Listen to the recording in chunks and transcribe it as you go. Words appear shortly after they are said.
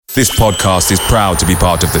This podcast is proud to be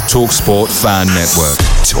part of the TalkSport Fan Network.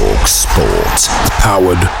 TalkSport.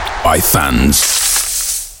 Powered by fans.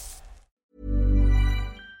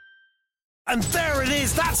 And there it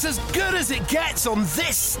is, that's as good as it gets on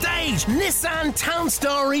this stage. Nissan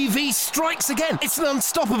Townstar EV strikes again. It's an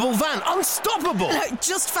unstoppable van, unstoppable.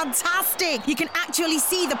 Just fantastic. You can actually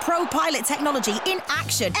see the ProPilot technology in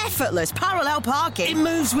action. Effortless parallel parking. It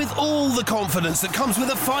moves with all the confidence that comes with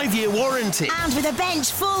a 5-year warranty. And with a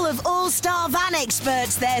bench full of all-star van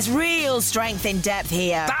experts, there's real strength in depth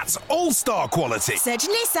here. That's all-star quality. Search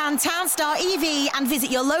Nissan Townstar EV and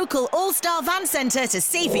visit your local all-star van centre to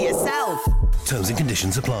see for yourself. Terms and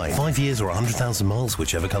conditions apply. 5 years or 100,000 miles,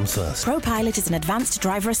 whichever comes first. ProPilot is an advanced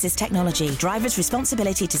driver assist technology. Driver's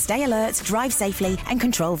responsibility to stay alert, drive safely and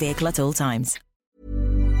control vehicle at all times.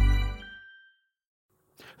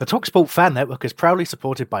 The TalkSport Fan Network is proudly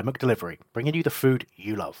supported by McDelivery, bringing you the food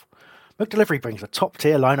you love. McDelivery brings a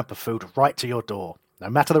top-tier lineup of food right to your door. No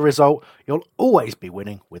matter the result, you'll always be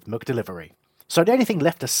winning with McDelivery. So the only thing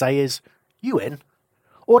left to say is, you in?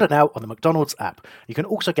 Order now on the McDonald's app. You can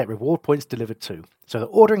also get reward points delivered too, so that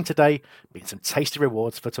ordering today means some tasty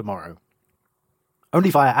rewards for tomorrow.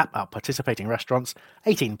 Only via app at participating restaurants,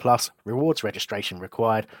 18 plus, rewards registration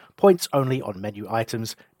required, points only on menu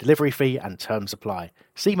items, delivery fee and terms apply.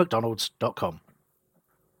 See mcdonalds.com.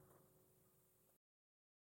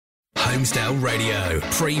 Homestyle Radio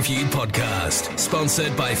Preview Podcast,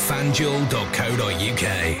 sponsored by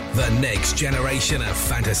FanDuel.co.uk, the next generation of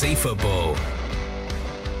fantasy football.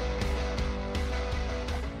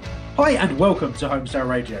 Hi and welcome to Homestyle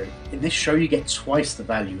Radio. In this show you get twice the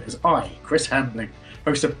value as I, Chris Handling,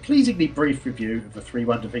 host a pleasingly brief review of the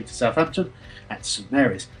 3-1 defeat to Southampton at St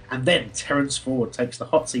Mary's, and then Terence Ford takes the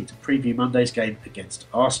hot seat to preview Monday's game against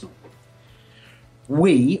Arsenal.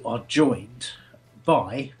 We are joined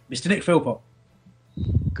by Mr Nick Philpott.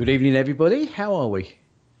 Good evening everybody, how are we?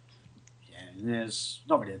 Yeah, there's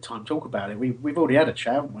not really a time to talk about it. We've already had a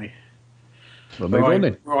chat, haven't we? Well, move on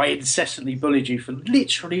then. Where I incessantly bullied you for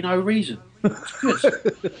literally no reason. It's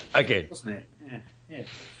good. Again. Wasn't it? Yeah.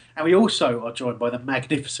 And we also are joined by the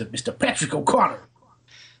magnificent Mr. Patrick O'Connor.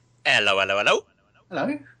 Hello. Hello.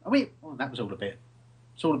 I mean, well, that was all a bit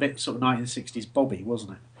sort of 1960s Bobby,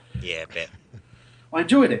 wasn't it? Yeah, a bit. I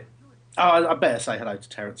enjoyed it. Oh, I better say hello to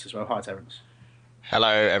Terence as well. Hi, Terence. Hello,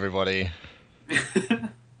 everybody.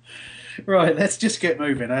 Right, let's just get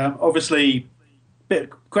moving. Obviously, bit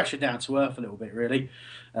crashing down to earth a little bit, really.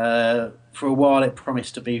 For a while, it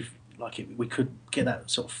promised to be like we could get that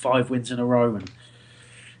sort of 5 wins in a row, and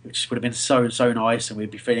it just would have been so nice, and we'd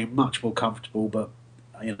be feeling much more comfortable. But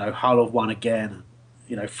Hull have won again.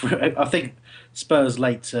 I think Spurs'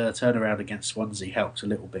 late turnaround against Swansea helped a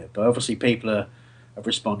little bit, but obviously people have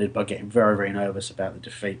responded by getting very, very nervous about the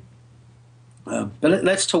defeat. But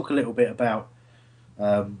let's talk a little bit about.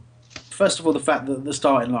 First of all, the fact that the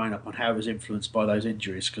starting lineup and how it was influenced by those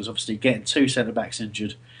injuries, because obviously getting 2 centre-backs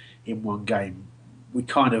injured in one game, we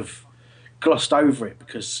kind of glossed over it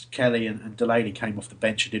because Kelly and Delaney came off the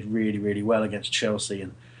bench and did really, really well against Chelsea.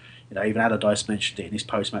 And even Allardyce mentioned it in his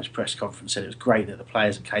post-match press conference, said it was great that the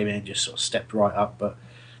players that came in just sort of stepped right up. But,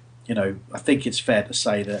 I think it's fair to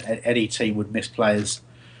say that any team would miss players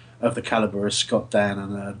of the calibre of Scott Dan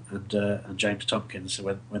and James Tompkins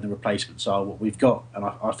when the replacements are what we've got, and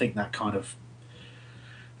I think that kind of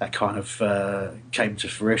came to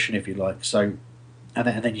fruition, if you like. So,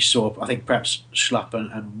 and then you saw, I think perhaps Schlupp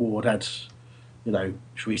and Ward had,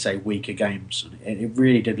 should we say, weaker games, and it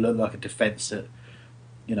really did look like a defence that,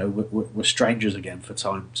 were strangers again for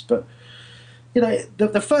times. But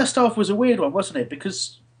the first half was a weird one, wasn't it?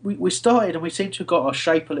 Because we started and we seemed to have got our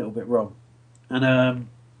shape a little bit wrong, and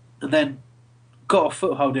then got a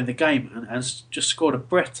foothold in the game and just scored a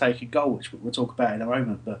breathtaking goal, which we'll talk about in a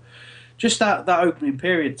moment. But just that opening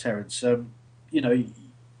period, Terence, I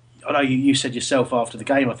know you said yourself after the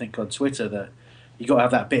game, I think on Twitter, that you got to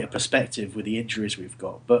have that bit of perspective with the injuries we've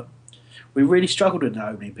got. But we really struggled in that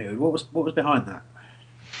opening period. What was behind that?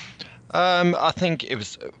 I think it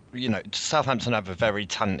was, Southampton have a very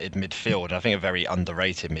talented midfield, and I think a very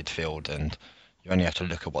underrated midfield, and you only have to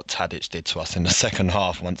look at what Tadic did to us in the second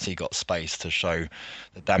half once he got space to show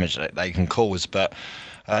the damage that they can cause. But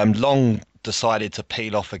Long decided to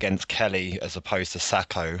peel off against Kelly as opposed to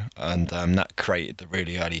Sacco, and that created the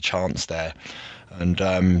really early chance there. And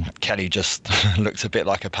Kelly just looked a bit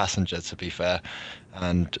like a passenger, to be fair,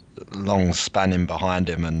 and Long spanning behind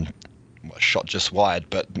him and shot just wide.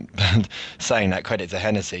 But saying that, credit to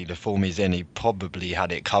Hennessy, the form he's in, he probably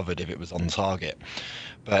had it covered if it was on target.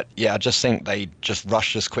 But yeah, I just think they just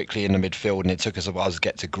rushed us quickly in the midfield, and it took us a while to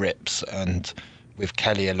get to grips. And with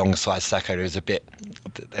Kelly alongside Saka, there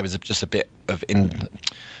was just a bit of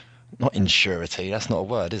not insurity. That's not a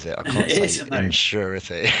word, is it? I can't say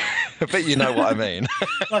insurity, but you know what I mean.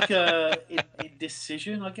 Like a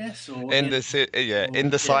indecision, I guess, or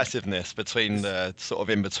indecisiveness between the sort of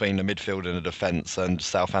in between the midfield and the defence, and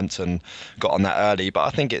Southampton got on that early, but I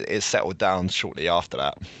think it settled down shortly after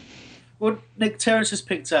that. Well, Nick, Terence has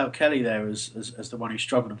picked out Kelly there as the one who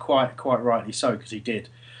struggled, and quite rightly so, because he did.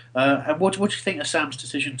 And what do you think of Sam's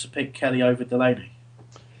decision to pick Kelly over Delaney?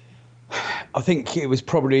 I think it was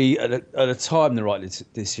probably at a time the right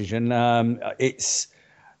decision. I'm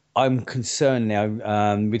concerned now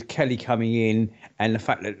with Kelly coming in and the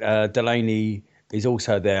fact that Delaney is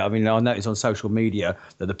also there. I mean, I noticed on social media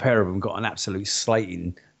that the pair of them got an absolute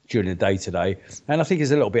slating during the day today, and I think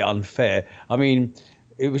it's a little bit unfair. I mean,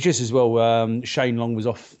 it was just as well Shane Long was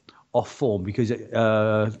off form, because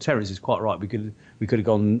Terence is quite right. We could have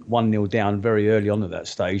gone 1-0 down very early on at that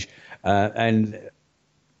stage, and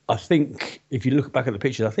I think if you look back at the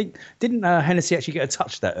pictures, I think didn't Hennessy actually get a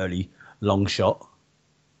touch that early long shot?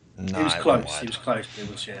 No, he was close. He was close.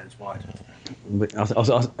 It was wide.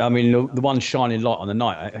 I mean, the one shining light on the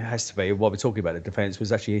night, it has to be, while we're talking about the defence,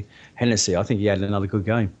 was actually Hennessy. I think he had another good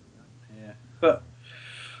game. Yeah, but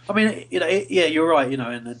I mean, you're right.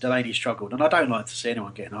 And Delaney struggled, and I don't like to see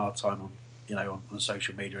anyone getting a hard time on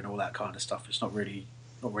social media and all that kind of stuff. It's not really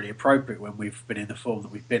appropriate when we've been in the form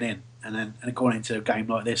that we've been in, and going into a game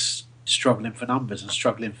like this, struggling for numbers and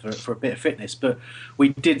struggling for a bit of fitness. But we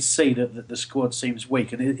did see that the squad seems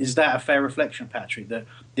weak, and is that a fair reflection, Patrick, that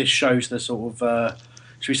this shows the sort of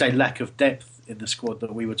should we say lack of depth in the squad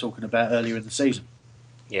that we were talking about earlier in the season?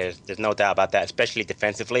 Yeah, there's no doubt about that, especially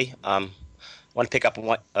defensively. I want to pick up on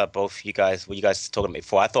what both you guys were talking about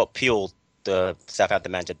before. I thought Puel, the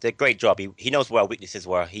Southampton manager, did a great job. He knows where our weaknesses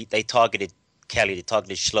were. They targeted Kelly, they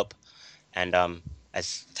targeted Schlupp, and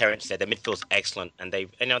as Terence said, the midfield's excellent, and they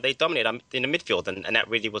dominate in the midfield, and that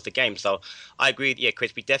really was the game. So I agree,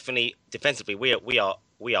 Chris. We definitely defensively we are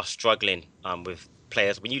struggling with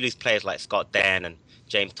players. When you lose players like Scott Dann and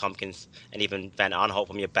James Tompkins and even Van Aanholt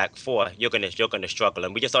from your back four, you're gonna struggle,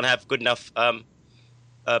 and we just don't have good enough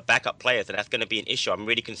backup players, and that's going to be an issue. I'm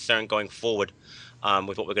really concerned going forward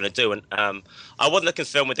with what we're going to do, and I wasn't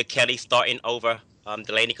concerned with the Kelly starting over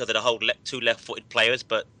Delaney because of the whole two left-footed players,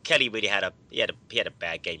 but Kelly really had a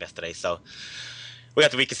bad game yesterday, so we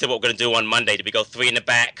have to reconsider what we're going to do on Monday. Do we go three in the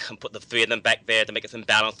back and put the three of them back there to make it some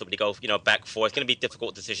balance, or do we go back four? It's going to be a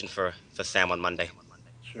difficult decision for Sam on Monday.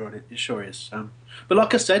 It sure is. But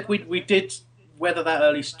like I said, we did weather that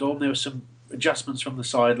early storm. There were some adjustments from the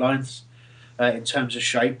sidelines in terms of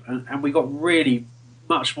shape, and we got really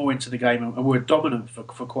much more into the game, and we were dominant for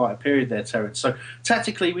quite a period there, Terence. So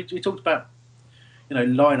tactically, we talked about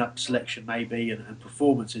lineup selection maybe and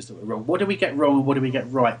performances that were wrong. What did we get wrong and what did we get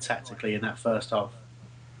right tactically in that first half?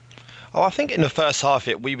 Oh, I think in the first half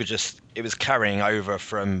it was carrying over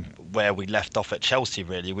from where we left off at Chelsea.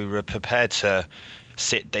 Really, we were prepared to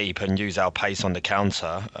sit deep and use our pace on the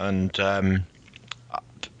counter, and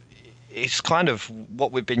it's kind of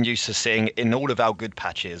what we've been used to seeing in all of our good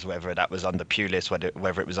patches, whether that was under Pulis,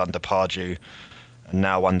 whether it was under Pardew, and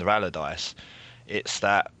now under Allardyce.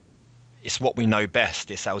 It's what we know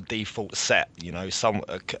best. It's our default set.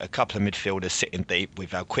 A couple of midfielders sitting deep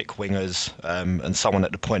with our quick wingers and someone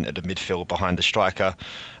at the point of the midfield behind the striker,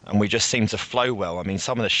 and we just seem to flow well. I mean,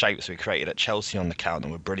 some of the shapes we created at Chelsea on the counter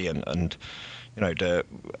were brilliant, and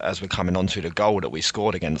as we're coming on to the goal that we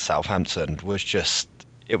scored against Southampton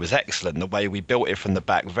it was excellent. The way we built it from the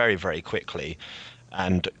back very, very quickly,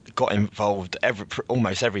 and got involved.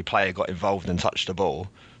 Almost every player got involved and touched the ball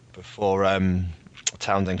before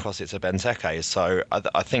Townsend crossed it to Benteke. So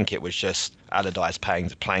I think it was just Allardyce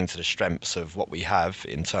playing to the strengths of what we have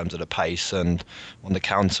in terms of the pace and on the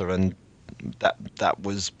counter, and that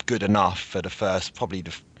was good enough for the first, probably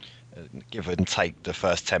give and take the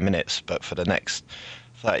first 10 minutes, but for the next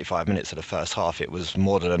 35 minutes of the first half, it was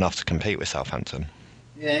more than enough to compete with Southampton.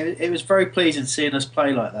 Yeah, it was very pleasing seeing us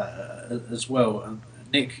play like that as well. And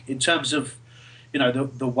Nick, in terms of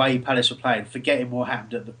the way Palace were playing, forgetting what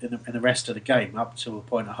happened in the rest of the game up to a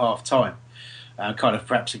point at half time, kind of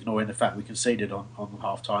perhaps ignoring the fact we conceded on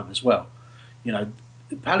half time as well.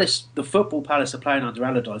 The football Palace are playing under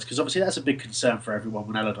Allardyce, because obviously that's a big concern for everyone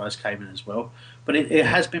when Allardyce came in as well. But it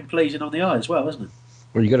has been pleasing on the eye as well, hasn't it?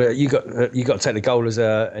 Well, you got to take the goal as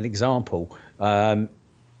an example.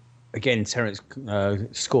 Again, Terence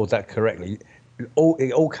scored that correctly.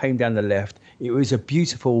 It all came down the left. It was a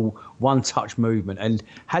beautiful one-touch movement, and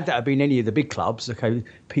had that been any of the big clubs,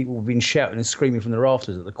 people have been shouting and screaming from the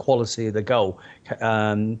rafters at the quality of the goal.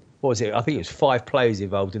 what was it? I think it was 5 players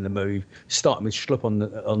involved in the move, starting with Schlupp on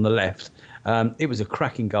the left. It was a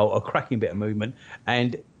cracking goal, a cracking bit of movement,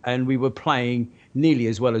 and we were playing nearly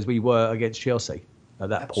as well as we were against Chelsea at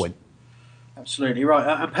that point. Absolutely right.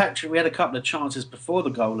 And Patrick, we had a couple of chances before the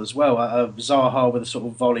goal as well. Zaha with a sort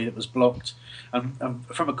of volley that was blocked, and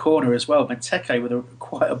from a corner as well. Benteke with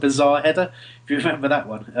quite a bizarre header, if you remember that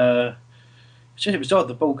one. It was odd.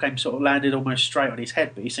 The ball landed almost straight on his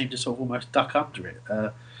head, but he seemed to sort of almost duck under it.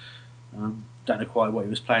 Don't know quite what he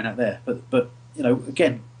was playing at there, but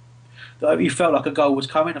again, you felt like a goal was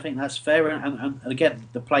coming. I think that's fair, and again,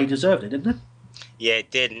 the play deserved it, didn't it? Yeah,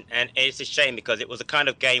 it did, and it's a shame because it was a kind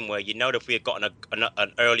of game where that if we had gotten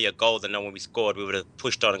an earlier goal than when we scored, we would have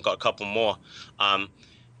pushed on and got a couple more.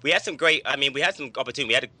 We had some opportunity.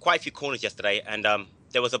 We had quite a few corners yesterday, and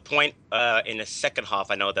there was a point in the second half.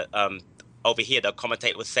 I know that over here the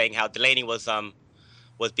commentator was saying how Delaney was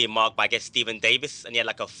being marked by, I guess, Stephen Davis, and he had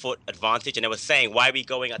like a foot advantage, and they were saying, why are we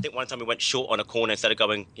going? I think one time we went short on a corner instead of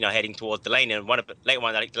going, heading towards Delaney, and later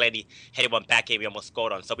on, I think Delaney headed one back here we almost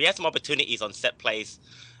scored on. So we had some opportunities on set plays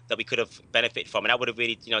that we could have benefited from, and that would have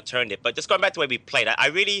really, turned it. But just going back to the way we played, I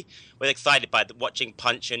really was excited by watching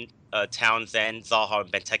Punch and Townsend, Zaha,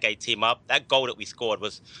 and Benteke team up. That goal that we scored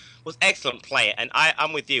was excellent play, and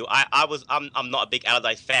I'm with you. I'm not a big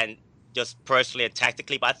Allardyce fan, just personally and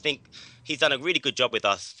tactically, but I think he's done a really good job with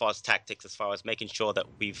us as far as tactics, as far as making sure that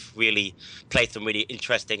we've really played some really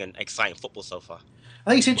interesting and exciting football so far. I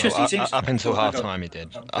think it's interesting. Well, up until half time, he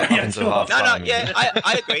did. Up until half time.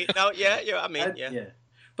 I agree. No, yeah.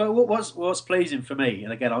 But what's pleasing for me,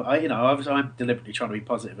 and again, I'm deliberately trying to be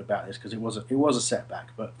positive about this because it was a setback.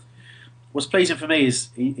 But what's pleasing for me is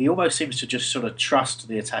he almost seems to just sort of trust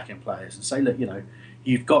the attacking players and say, look,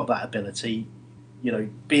 you've got that ability.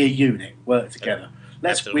 Be a unit, work together.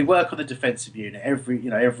 We work on the defensive unit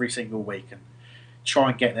every single week and try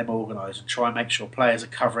and get them organised and try and make sure players are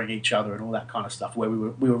covering each other and all that kind of stuff. Where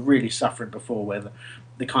we were really suffering before, where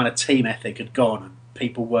the kind of team ethic had gone and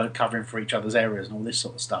people weren't covering for each other's areas and all this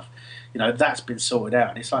sort of stuff. That's been sorted out,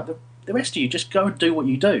 and it's like the rest of you just go and do what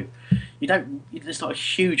you do. There's not a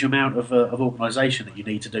huge amount of organisation that you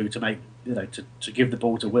need to do to make to give the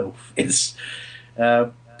ball to Wilf.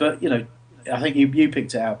 But I think you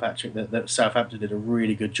picked it out, Patrick, that Southampton did a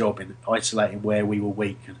really good job in isolating where we were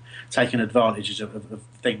weak and taking advantages of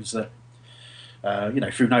things that,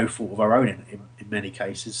 through no fault of our own in many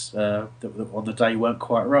cases, that on the day weren't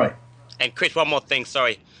quite right. And Chris, one more thing,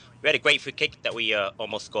 sorry. We had a great free kick that we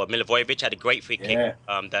almost scored. Milivojevic had a great free kick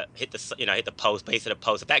that hit the post, base of the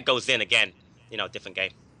post. If that goes in again, different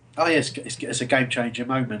game. Oh yes, it's a game-changing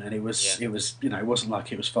moment, and it was it wasn't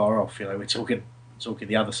like it was far off. We're talking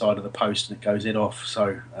the other side of the post and it goes in off.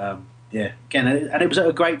 So again, and it was at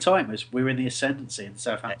a great time as we were in the ascendancy and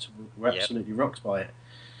Southampton were absolutely rocked by it.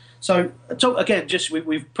 So again,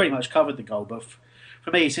 we've pretty much covered the goal, but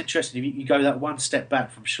for me it's interesting. You go that one step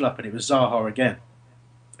back from Schlupp and it was Zaha again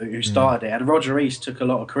who started it, and Roger East took a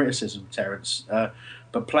lot of criticism, Terence,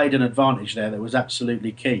 but played an advantage there that was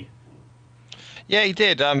absolutely key. Yeah, he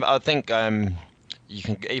did. I think you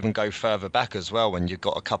can even go further back as well when you've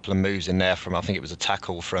got a couple of moves in there from, I think it was a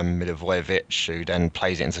tackle from Milivojevic, who then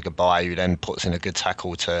plays it into Gabay, who then puts in a good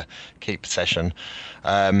tackle to keep possession.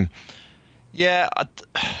 If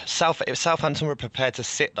Southampton were prepared to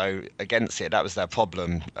sit though against it, that was their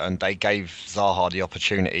problem, and they gave Zaha the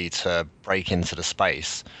opportunity to break into the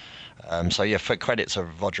space. For credit to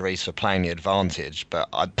Roger East for playing the advantage, but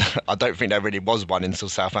I don't think there really was one until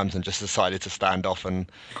Southampton just decided to stand off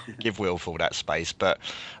and give Wilfred that space. But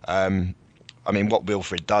what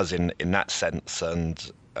Wilfred does in that sense,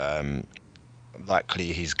 and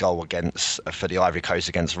likely his goal for the Ivory Coast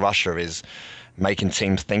against Russia, is making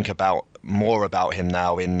teams think more about him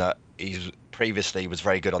now, in that he previously was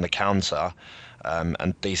very good on the counter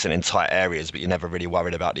and decent in tight areas, but you're never really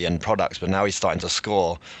worried about the end products. But now he's starting to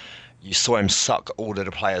score. You saw him suck all of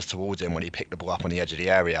the players towards him when he picked the ball up on the edge of the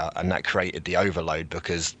area, and that created the overload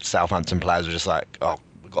because Southampton players were just like, oh,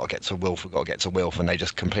 we've got to get to Wilf, and they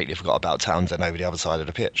just completely forgot about Townsend over the other side of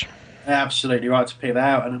the pitch. Absolutely right to pick that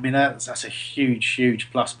out, and that's a huge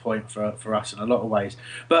plus point for us in a lot of ways.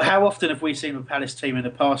 But how often have we seen a Palace team in the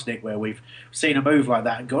past, Nick, where we've seen a move like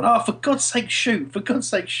that and gone, oh, for God's sake shoot,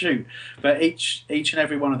 but each and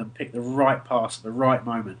every one of them picked the right pass at the right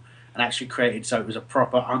moment and actually created so it was a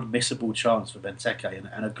proper unmissable chance for Benteke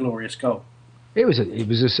and a glorious goal. It was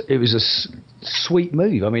a sweet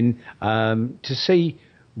move. To see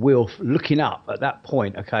Wilf looking up at that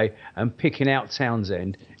point, and picking out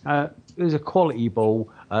Townsend. It was a quality ball,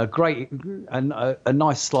 great, and a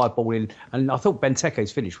nice slide ball in. And I thought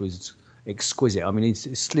Benteke's finish was exquisite.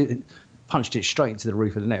 He punched it straight into the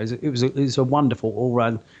roof of the net. It was a wonderful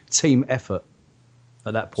all-round team effort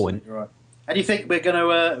at that point. Right. And you think we're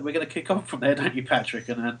going to kick on from there, don't you, Patrick?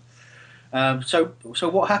 And then, so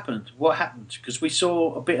what happened? What happened? Because we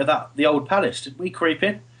saw a bit of that, the old Palace, didn't we? Creep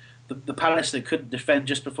in the Palace that couldn't defend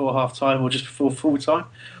just before half time or just before full time.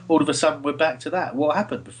 All of a sudden, we're back to that. What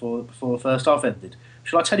happened before the first half ended?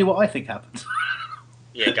 Shall I tell you what I think happened?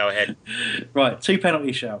 Yeah, go ahead. Right, 2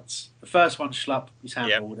 penalty shouts. The first one, Schlupp, he's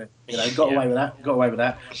handballed it. Got away with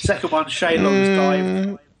that. Second one, Shane Long's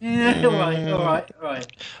dived. Yeah, all right.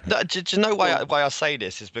 Do you know why I say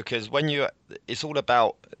this is because it's all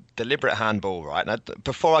about deliberate handball, right? Now,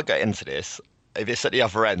 before I get into this, if it's at the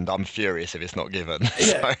other end, I'm furious if it's not given.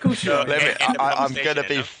 Yeah, of course you are. I'm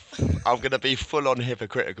gonna be full on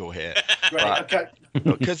hypocritical here, right? Okay.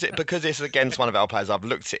 because it's against one of our players. I've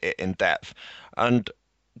looked at it in depth, and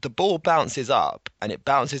the ball bounces up, and it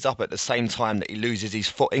bounces up at the same time that he loses his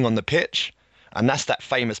footing on the pitch. And that's that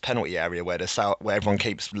famous penalty area where everyone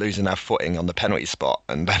keeps losing their footing on the penalty spot,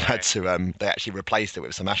 and they had to they actually replaced it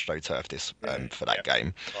with some AstroTurf for that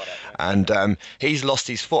game. And he's lost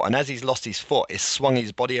his foot, and as he's lost his foot, it's swung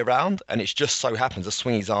his body around, and it's just so happens to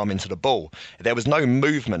swing his arm into the ball. There was no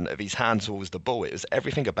movement of his hand towards the ball. It was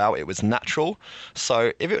everything about it was natural.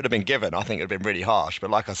 So if it would have been given, I think it would have been really harsh. But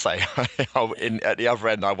like I say, at the other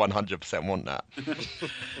end, I 100% want that.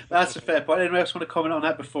 That's a fair point. Anyone else want to comment on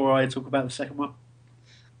that before I talk about the second one?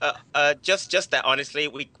 Just that. Honestly,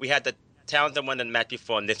 we had the Townsend one and the match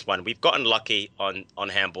before on this one. We've gotten lucky on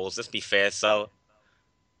handballs. Let's be fair. So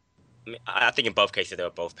I think in both cases they were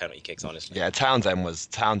both penalty kicks. Honestly. Yeah, Townsend was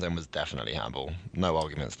definitely handball. No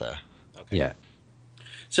arguments there. Okay. Yeah.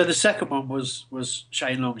 So the second one was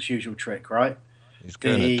Shane Long's usual trick, right? He's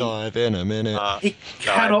gonna dive in a minute. He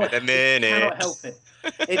cannot help it.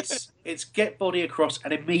 It's get body across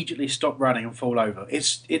and immediately stop running and fall over.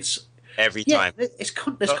 It's every time. There's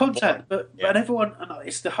contact, but everyone,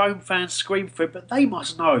 it's the home fans scream for it, but they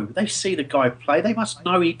must know. They see the guy play. They must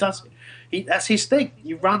know he does it. That's his thing.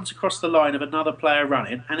 He runs across the line of another player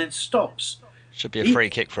running and then stops. Should be a free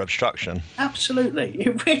kick for obstruction. Absolutely.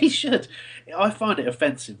 It really should. I find it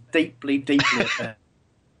offensive. Deeply offensive.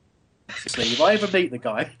 If I ever meet the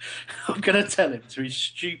guy, I'm going to tell him to his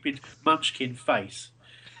stupid munchkin face.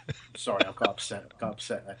 Sorry, I got upset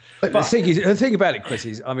there. But the thing about it, Chris,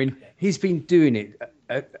 is, I mean, he's been doing it,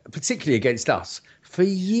 particularly against us, for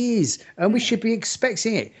years, and we should be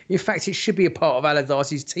expecting it. In fact, it should be a part of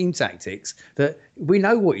Allardyce's team tactics that we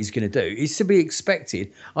know what he's going to do. It's to be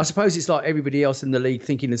expected. I suppose it's like everybody else in the league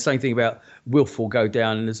thinking the same thing about Wilf will go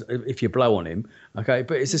down if you blow on him. Okay,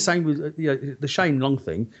 but it's the same with the Shane Long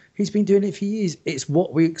thing. He's been doing it for years. It's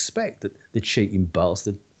what we expect. The cheating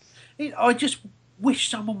bastard. I just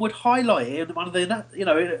wish someone would highlight it in one of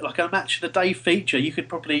the, like a match of the day feature. You could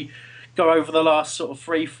probably go over the last sort of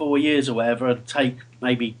 3-4 years or whatever and take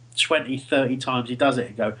maybe 20-30 times he does it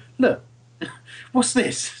and go, look, what's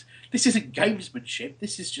this? This isn't gamesmanship.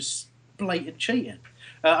 This is just blatant cheating.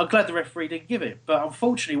 I'm glad the referee didn't give it, but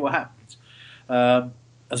unfortunately what happened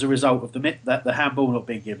as a result of the handball not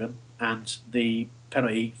being given and the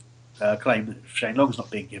penalty claim that Shane Long's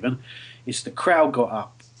not being given is the crowd got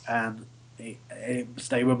up and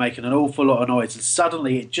they were making an awful lot of noise, and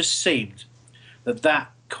suddenly it just seemed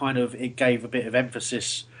that kind of, it gave a bit of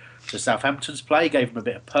emphasis to Southampton's play, gave them a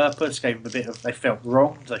bit of purpose, gave them a bit of, they felt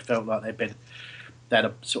wronged, they felt like they had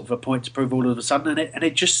a sort of a point to prove all of a sudden, and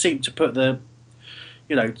it just seemed to put the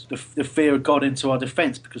fear of God into our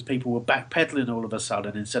defence, because people were backpedaling all of a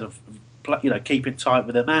sudden instead of keeping tight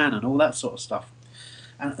with their man and all that sort of stuff.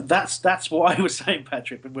 And that's what I was saying,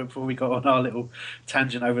 Patrick, before we got on our little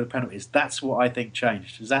tangent over the penalties. That's what I think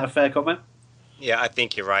changed. Is that a fair comment? Yeah, I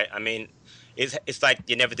think you're right. I mean, it's like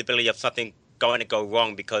the inevitability of something going to go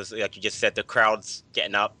wrong because, like you just said, the crowd's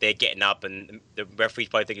getting up, they're getting up, and the referee's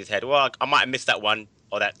probably thinking in his head, well, I might have missed that one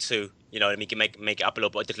or that two. You know, and he can make it up a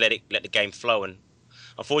little bit, just let the game flow. And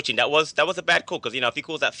unfortunately, that was a bad call because if he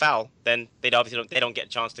calls that foul, then they don't get a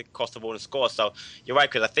chance to cross the ball and score. So you're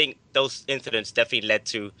right, because I think those incidents definitely led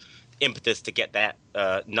to impetus to get that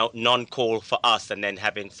non-call for us, and then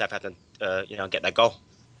having Southampton get that goal.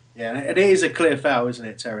 Yeah, and it is a clear foul, isn't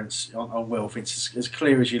it, Terence, on Wilf? It's as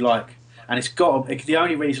clear as you like, and the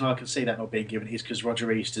only reason I can see that not being given is because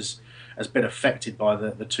Roger East has been affected by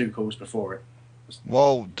the two calls before it.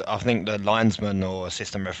 Well, I think the linesman or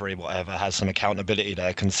assistant referee, whatever, has some accountability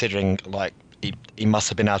there, considering he must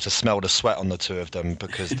have been able to smell the sweat on the two of them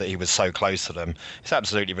because he was so close to them. It's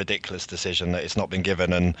absolutely ridiculous decision that it's not been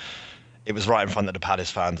given, and it was right in front of the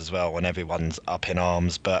Palace fans as well, when everyone's up in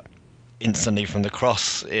arms. But instantly from the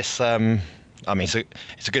cross, it's a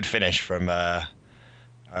good finish from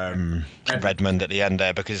Redmond at the end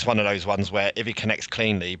there, because it's one of those ones where if he connects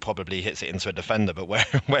cleanly, he probably hits it into a defender, but where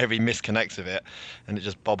he misconnects with it and it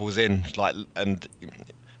just bobbles in. And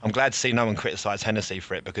I'm glad to see no one criticise Hennessy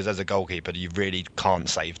for it, because as a goalkeeper, you really can't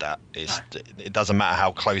save that. It doesn't matter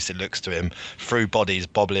how close it looks to him. Through bodies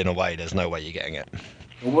bobbling away, there's no way you're getting it.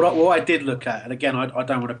 Well, what I did look at, and again, I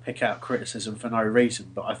don't want to pick out criticism for no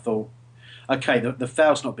reason, but I thought, okay, the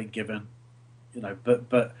foul's not been given,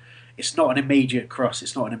 but it's not an immediate cross.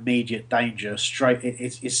 It's not an immediate danger. Straight,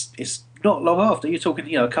 it's not long after. You're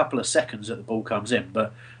talking, a couple of seconds that the ball comes in.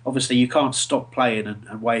 But obviously, you can't stop playing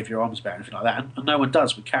and wave your arms about anything like that. And no one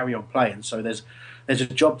does. We carry on playing. So there's a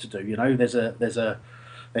job to do. There's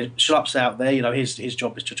Schlupp's out there. His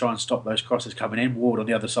job is to try and stop those crosses coming in. Ward on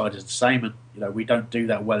the other side is the same, and we don't do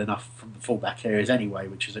that well enough from the fullback areas anyway,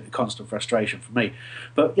 which is a constant frustration for me.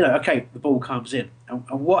 But okay, the ball comes in, and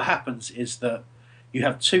what happens is that you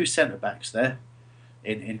have two centre backs there,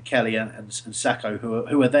 in Kelly and Sacco,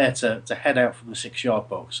 who are there to head out from the 6-yard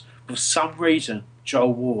box. For some reason,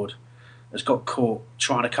 Joel Ward has got caught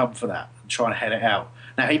trying to come for that and trying to head it out.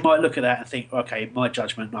 Now he might look at that and think, okay, in my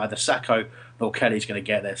judgment, neither Sacco nor Kelly's going to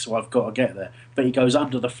get there, so I've got to get there. But he goes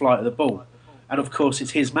under the flight of the ball, and of course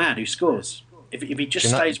it's his man who scores. If he just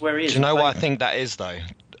stays where he is. Do you know why I think that is though?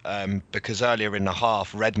 Because earlier in the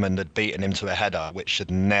half, Redmond had beaten him to a header, which should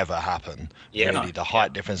never happen. Really, the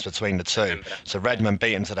height difference between the two. So Redmond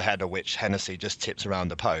beat him to the header, which Hennessy just tipped around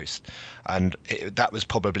the post, and that was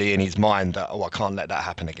probably in his mind that I can't let that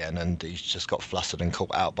happen again, and he's just got flustered and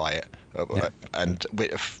caught out by it. And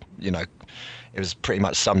it was pretty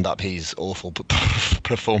much summed up his awful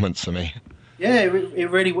performance for me. Yeah, it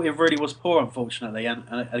really was poor, unfortunately, and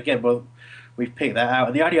again, well, we've picked that out.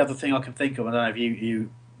 And the only other thing I can think of, I don't know if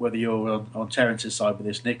whether you're on Terence's side with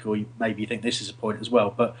this, Nick, or maybe you think this is a point as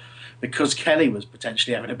well, but because Kelly was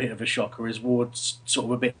potentially having a bit of a shock, or is Ward sort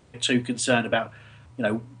of a bit too concerned about,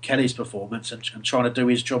 Kelly's performance and trying to do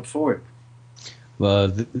his job for him? Well,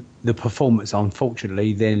 the performance,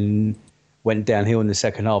 unfortunately, then went downhill in the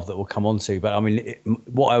second half that we'll come on to. But I mean,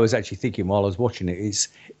 what I was actually thinking while I was watching it is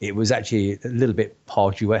it was actually a little bit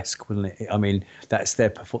Pardew-esque, wasn't it? I mean, that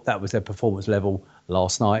was their performance level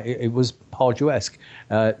last night. It was Pardew-esque.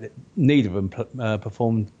 Neither of them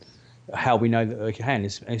performed how we know that they can,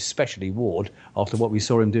 especially Ward, after what we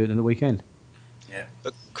saw him do in the weekend. Yeah.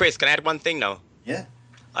 But Chris, can I add one thing though? Yeah.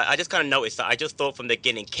 I just kind of noticed that. I just thought from the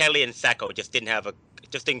beginning, Kelly and Sacco just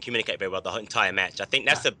didn't communicate very well the entire match. I think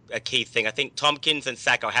that's a key thing. I think Tompkins and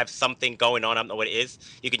Sacco have something going on. I don't know what it is.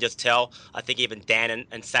 You can just tell. I think even Dan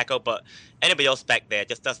and Sacco, but anybody else back there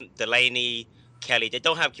just doesn't. Delaney, Kelly, they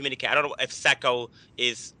don't have communication. I don't know if Sacco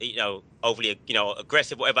is, overly,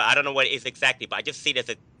 aggressive, whatever. I don't know what it is exactly, but I just see there's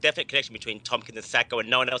a definite connection between Tompkins and Sacco, and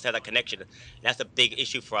no one else has that connection. And that's a big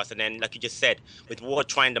issue for us. And then, like you just said, with Ward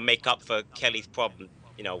trying to make up for Kelly's problem,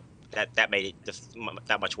 that made it just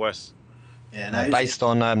that much worse. Yeah, no, based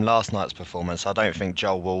on last night's performance, I don't think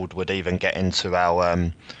Joel Ward would even get into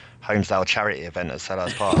our Homesdale charity event at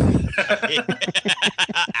Sellers Park.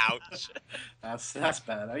 Ouch. That's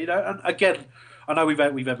bad. And again, I know we've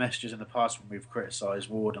had messages in the past when we've criticised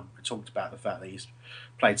Ward and we talked about the fact that he's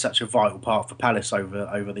played such a vital part for Palace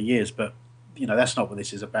over the years, but that's not what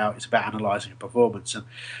this is about. It's about analysing a performance, and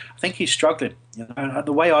I think he's struggling. And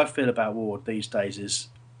the way I feel about Ward these days is,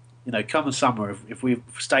 come the summer, if we've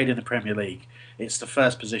stayed in the Premier League, it's the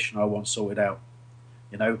first position I want sorted out.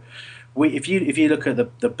 If you look at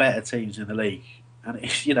the better teams in the league, and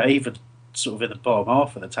even sort of in the bottom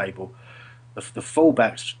half of the table, the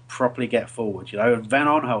fullbacks properly get forward. And Van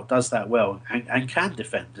Aanholt does that well and can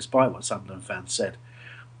defend, despite what Sunderland fans said.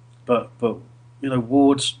 But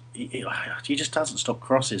Ward's he just doesn't stop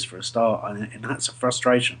crosses for a start, and that's a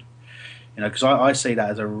frustration. Because I see that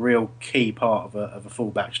as a real key part of a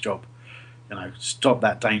fullback's job. Stop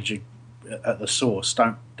that danger at the source.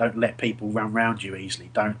 Don't let people run round you easily.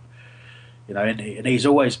 Don't. And he's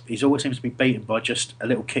always seems to be beaten by just a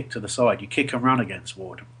little kick to the side. You kick and run against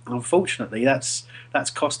Ward, and unfortunately, that's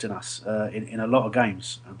costing us in a lot of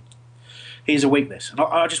games. He's a weakness, and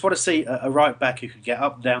I just want to see a right back who can get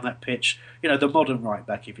up and down that pitch. The modern right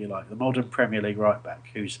back, if you like, the modern Premier League right back,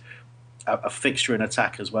 who's a fixture in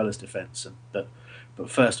attack as well as defence, but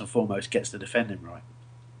first and foremost gets the defending right.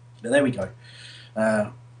 But there we go.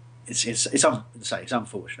 It's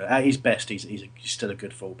unfortunate. At his best, he's still a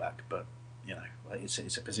good fullback, but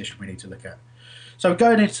it's a position we need to look at. So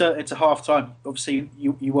going into half time, obviously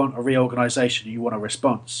you want a reorganisation, you want a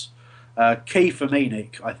response. Key for me,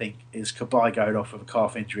 Nick, I think, is Cabaye going off with a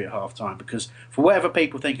calf injury at half time, because for whatever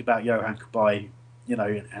people think about Johan Cabaye,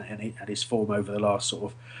 and his form over the last sort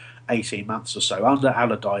of 18 months or so. Under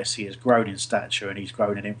Allardyce, he has grown in stature and he's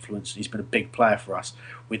grown in influence, and he's been a big player for us.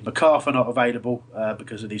 With MacArthur not available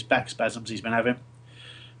because of these back spasms he's been having,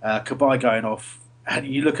 Cabaye going off, and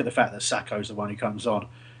you look at the fact that Sakho's the one who comes on.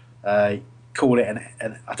 Call it,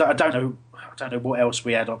 and I don't know what else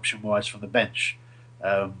we had option wise from the bench.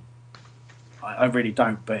 I really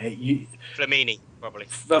don't. But Flamini probably.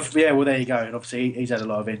 Yeah, well there you go. And obviously he's had a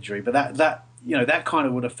lot of injury, but that kind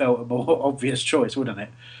of would have felt a more obvious choice, wouldn't it?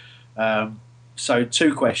 So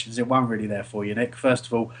 2 questions in one really there for you, Nick. First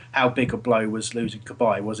of all, how big a blow was losing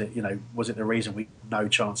Cabaye? Was it the reason we no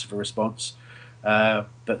chance of a response?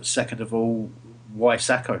 But second of all, why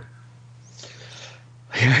Sakho?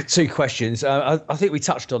 2 questions. I think we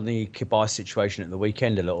touched on the Cabaye situation at the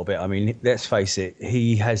weekend a little bit. I mean, let's face it,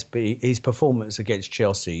 his performance against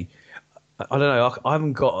Chelsea, I don't know, I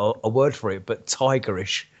haven't got a word for it, but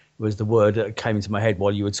tigerish was the word that came into my head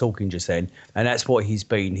while you were talking just then. And that's what he's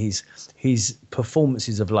been. His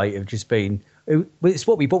performances of late have just been, it's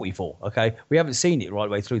what we bought you for, okay? We haven't seen it right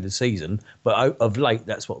way through the season, but of late,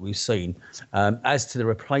 that's what we've seen. As to the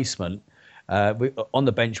replacement, on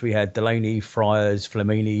the bench, we had Delaney, Friars,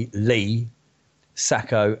 Flamini, Lee,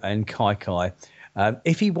 Sakho and Kai.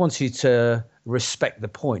 If he wanted to respect the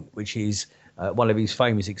point, which is one of his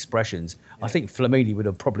famous expressions, I think Flamini would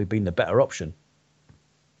have probably been the better option.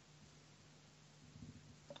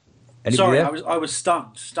 Sorry, I was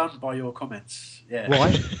stunned by your comments. Yeah.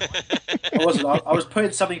 Why? I wasn't. I was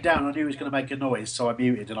putting something down. I knew he was going to make a noise, so I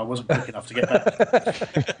muted, and I wasn't quick enough to get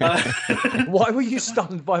back. Why were you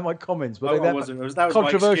stunned by my comments? I wasn't. That was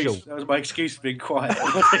controversial. That was my excuse for being quiet.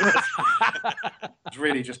 It's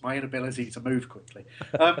really just my inability to move quickly.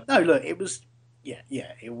 No, look, it was. Yeah.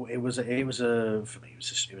 It was for me.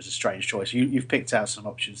 It was a strange choice. You've picked out some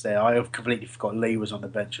options there. I have completely forgot Lee was on the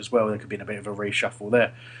bench as well. There could have been a bit of a reshuffle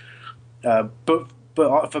there.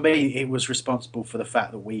 But for me, it was responsible for the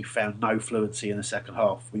fact that we found no fluency in the second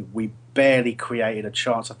half. We barely created a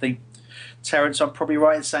chance. I think, Terence, I'm probably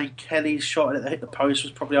right in saying Kelly's shot that hit the post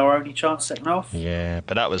was probably our only chance second half. Yeah,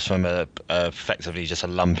 but that was from effectively just a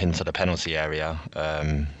lump into the penalty area.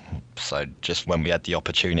 So just when we had the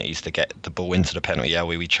opportunities to get the ball into the penalty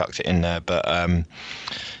area, we chucked it in there. But I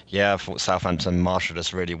thought Southampton marshalled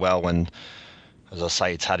us really well when, as I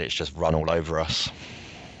say, Tadic just run all over us.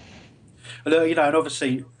 And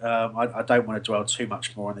obviously, I don't want to dwell too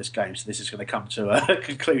much more on this game, so this is going to come to a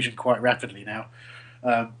conclusion quite rapidly now.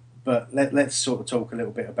 But let's sort of talk a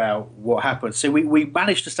little bit about what happened. So we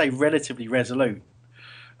managed to stay relatively resolute,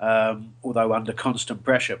 although under constant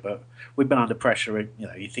pressure. But we've been under pressure.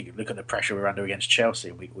 You look at the pressure we're under against Chelsea,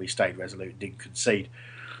 and we stayed resolute and didn't concede.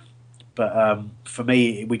 But for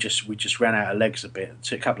me, we just ran out of legs a bit.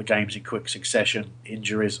 Took a couple of games in quick succession,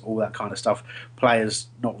 injuries, all that kind of stuff. Players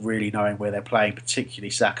not really knowing where they're playing,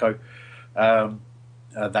 particularly Sakho.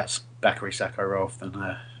 That's Bakary Sakho rather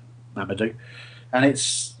than Mamadou. And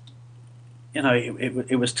it's,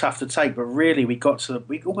 it was tough to take. But really, we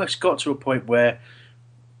almost got to a point where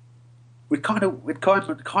we'd kind of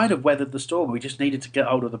weathered the storm. We just needed to get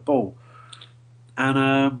hold of the ball,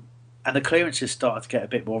 and the clearances started to get a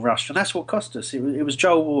bit more rushed, and that's what cost us. It was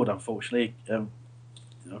Joel Ward, unfortunately.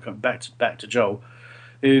 Coming back to Joel,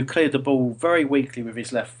 who cleared the ball very weakly with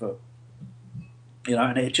his left foot.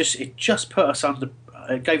 And it just put us under.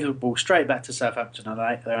 It gave the ball straight back to Southampton, and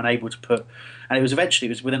they're unable to put. And it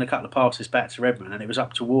was within a couple of passes back to Redmond, and it was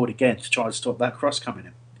up to Ward again to try and stop that cross coming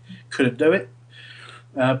in. Couldn't do it.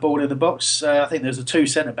 Ball in the box. I think there's the 2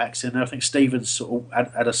 centre backs in there. I think Stevens sort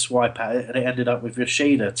of had a swipe at it, and it ended up with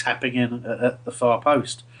Yoshida tapping in at the far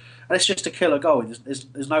post. And it's just a killer goal.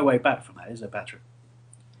 There's no way back from that, is there, Patrick?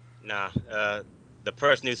 Nah. The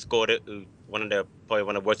person who scored it, probably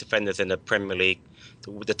one of the worst defenders in the Premier League.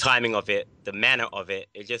 The timing of it, the manner of it,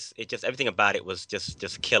 it just everything about it was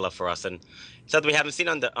just killer for us, and something we haven't seen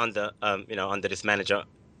under this manager.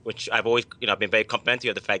 Which I've always, been very complimentary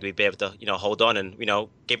of the fact that we'd be able to, hold on and,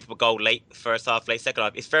 give up a goal late first half, late second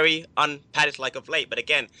half. It's very un-Palace-like of late. But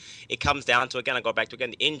again, it comes down to, I go back to,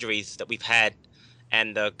 the injuries that we've had.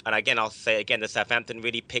 And again, I'll say again, the Southampton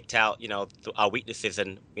really picked out, our weaknesses.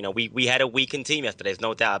 And, we had a weakened team yesterday. There's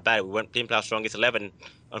no doubt about it. We didn't play our strongest 11,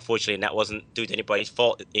 unfortunately, and that wasn't due to anybody's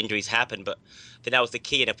fault. Injuries happened, but I think that was the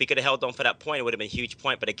key. And if we could have held on for that point, it would have been a huge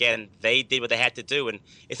point. But again, they did what they had to do, and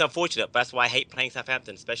it's unfortunate. But that's why I hate playing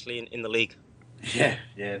Southampton, especially in the league. Yeah,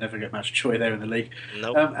 never get much joy there in the league.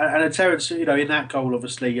 Nope. And Terence, in that goal,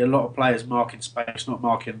 obviously, a lot of players marking space, not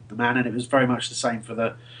marking the man, and it was very much the same for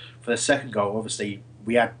the second goal. Obviously,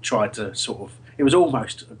 we had tried to it was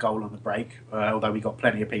almost a goal on the break, although we got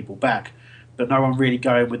plenty of people back, but no one really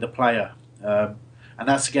going with the player. And And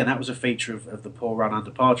that was a feature of the poor run under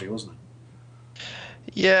Pardee, wasn't it?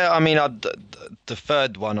 Yeah, I mean, the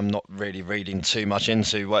third one I'm not really reading too much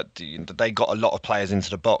into. They got a lot of players into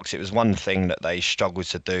the box. It was one thing that they struggled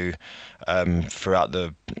to do throughout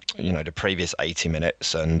the previous 80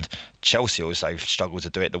 minutes, and Chelsea also struggled to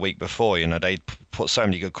do it the week before. They put so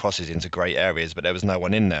many good crosses into great areas, but there was no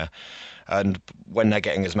one in there. And when they're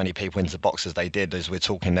getting as many people into the box as they did, as we're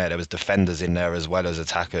talking there was defenders in there as well as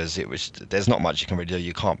attackers. There's not much you can really do.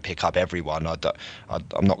 You can't pick up everyone. I'm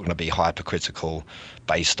not going to be hypercritical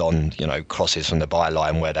based on crosses from the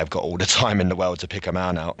byline where they've got all the time in the world to pick a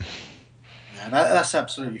man out. Yeah, that's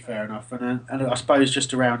absolutely fair enough. And I suppose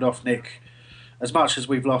just to round off, Nick, as much as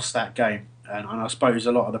we've lost that game, and I suppose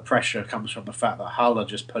a lot of the pressure comes from the fact that Hull are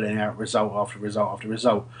just pulling out result after result after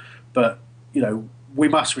result. But we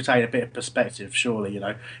must retain a bit of perspective, surely.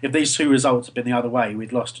 If these two results had been the other way,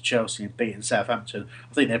 we'd lost to Chelsea and beaten Southampton,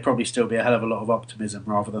 I think there'd probably still be a hell of a lot of optimism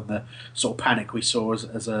rather than the sort of panic we saw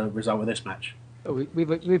as a result of this match. We've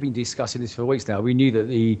been discussing this for weeks now. We knew that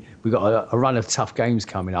we got a run of tough games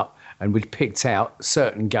coming up, and we'd picked out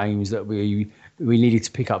certain games that we needed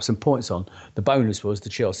to pick up some points on. The bonus was the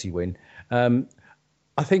Chelsea win. I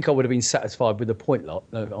think I would have been satisfied with the point lot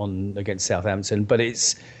on against Southampton, but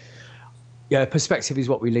perspective is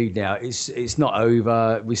what we need now. It's not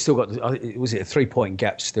over. We still got, was it a 3-point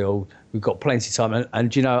gap still? We've got plenty of time.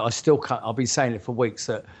 And I still can't, I've been saying it for weeks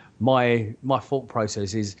that my thought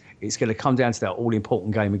process is it's going to come down to that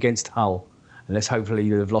all-important game against Hull. And let's hopefully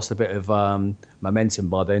they've lost a bit of momentum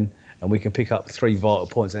by then and we can pick up 3 vital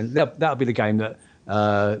points. And that'll be the game that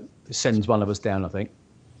sends one of us down, I think.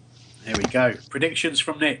 There we go. Predictions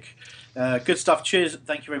from Nick. Good stuff. Cheers.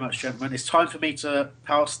 Thank you very much, gentlemen. It's time for me to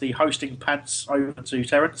pass the hosting pants over to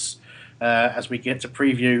Terence as we get to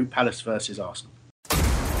preview Palace versus Arsenal.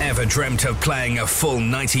 Ever dreamt of playing a full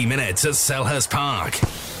 90 minutes at Selhurst Park?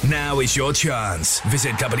 Now is your chance.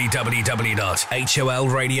 Visit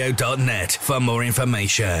www.holradio.net for more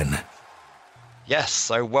information. Yes,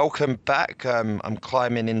 so welcome back. I'm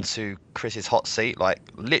climbing into Chris's hot seat. Like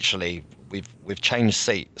literally, we've changed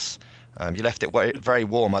seats. You left it very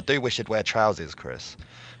warm. I do wish you'd wear trousers, Chris.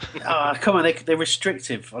 Come on, they're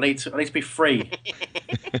restrictive. I need to be free.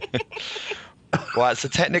 Right, so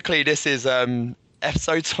technically this is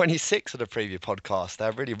episode 26 of the preview podcast.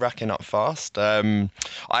 They're really racking up fast. I'm,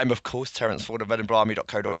 of course, Terence Ford of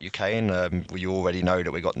edinburgharmy.co.uk, and you already know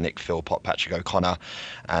that we got Nick Philpott, Patrick O'Connor,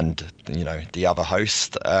 and the other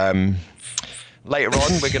host. Later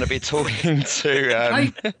on, we're going to be talking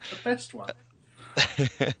to the best one.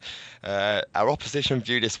 Our opposition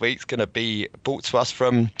view this week is going to be brought to us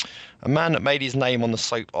from a man that made his name on the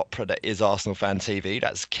soap opera that is Arsenal Fan TV.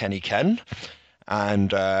 That's Kenny Ken.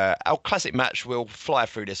 And our classic match will fly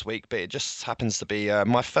through this week, but it just happens to be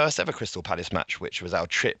my first ever Crystal Palace match, which was our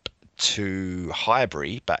trip to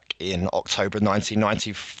Highbury back in October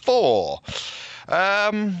 1994.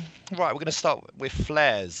 Right, we're going to start with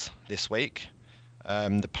flares this week.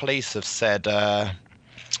 The police have said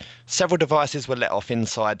several devices were let off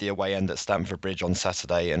inside the away end at Stamford Bridge on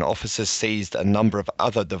Saturday, and officers seized a number of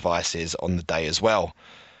other devices on the day as well.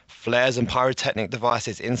 Flares and pyrotechnic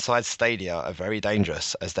devices inside stadia are very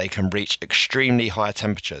dangerous as they can reach extremely high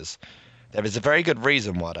temperatures. There is a very good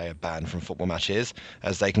reason why they are banned from football matches,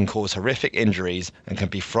 as they can cause horrific injuries and can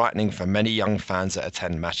be frightening for many young fans that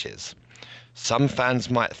attend matches. Some fans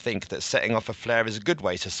might think that setting off a flare is a good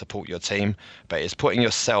way to support your team, but it is putting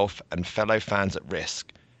yourself and fellow fans at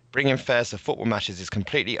risk. Bringing flares to football matches is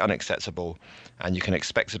completely unacceptable, and you can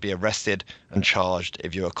expect to be arrested and charged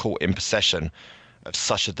if you are caught in possession of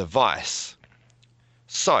such a device.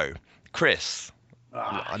 So, Chris,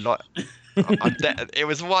 it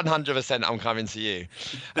was 100% I'm coming to you.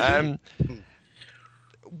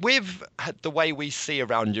 With the way we see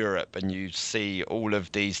around Europe, and you see all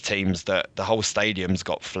of these teams that the whole stadium's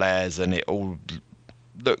got flares and it all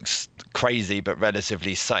looks crazy but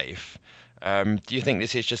relatively safe. Do you think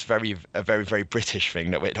this is just a very, very British thing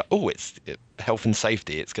that it's health and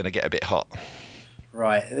safety, it's going to get a bit hot?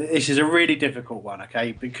 Right, this is a really difficult one,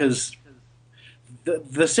 okay, because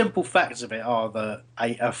the simple facts of it are that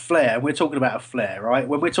a flare, we're talking about a flare, right?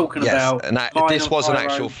 When we're talking about this was an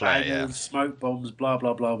actual flare, bangers, smoke bombs, blah,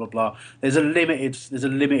 blah, blah, blah, blah, there's a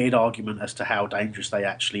limited argument as to how dangerous they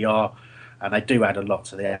actually are. And they do add a lot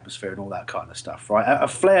to the atmosphere and all that kind of stuff, right? A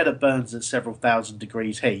flare that burns at several thousand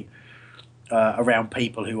degrees heat around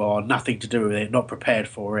people who are nothing to do with it, not prepared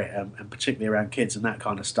for it, and particularly around kids and that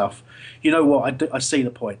kind of stuff. You know what? I see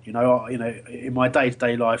the point. In my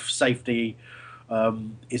day-to-day life, safety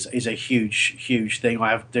is a huge thing.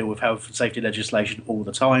 I have to deal with health and safety legislation all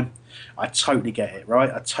the time. I totally get it, right?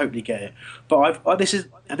 I totally get it. But I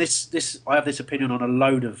have this opinion on a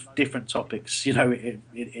load of different topics, in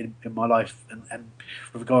my life, and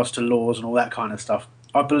with regards to laws and all that kind of stuff.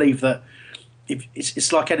 I believe that if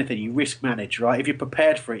it's like anything, you risk manage, right? If you're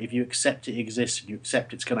prepared for it, if you accept it exists and you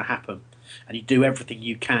accept it's going to happen, and you do everything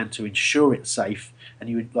you can to ensure it's safe, and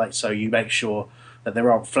you make sure that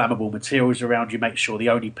there aren't flammable materials around you, make sure the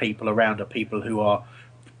only people around are people who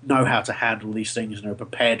know how to handle these things and are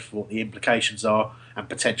prepared for what the implications are, and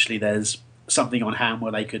potentially there's something on hand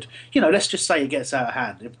where they could, let's just say it gets out of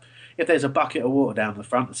hand. If there's a bucket of water down the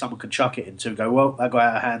front that someone can chuck it into, go, well, that got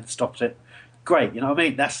out of hand, stopped it. Great, you know what I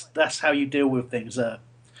mean? That's how you deal with things that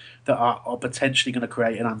are potentially going to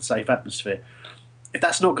create an unsafe atmosphere. If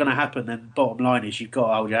that's not going to happen, then bottom line is you've got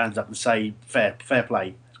to hold your hands up and say fair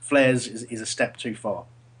play. Flares is a step too far.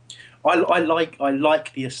 I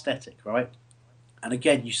like the aesthetic, right? And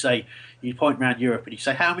again, you point around Europe and you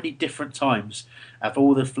say, how many different times have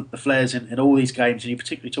all the flares in all these games, and you're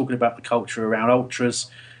particularly talking about the culture around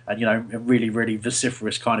ultras and really, really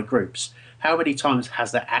vociferous kind of groups, how many times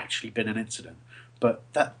has there actually been an incident? But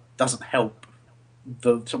that doesn't help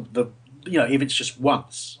if it's just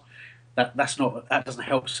once. That doesn't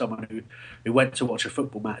help someone who went to watch a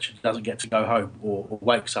football match and doesn't get to go home, or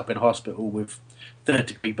wakes up in hospital with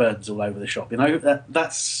 30-degree burns all over the shop.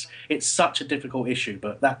 It's such a difficult issue,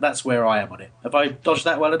 but that's where I am on it. Have I dodged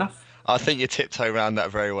that well enough? I think you tiptoe around that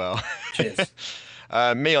very well. Cheers.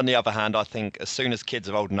 Me, on the other hand, I think as soon as kids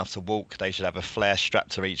are old enough to walk, they should have a flare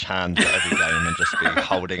strapped to each hand for every game and just be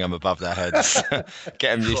holding them above their heads.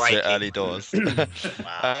 Get them used to it early doors.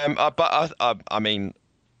 Wow. But I mean,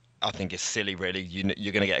 I think it's silly, really.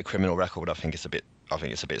 You're going to get a criminal record. I think it's a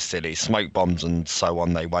bit silly. Smoke bombs and so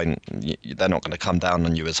on, they're not going to come down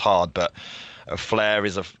on you as hard. But a flare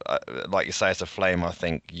is like you say, it's a flame. I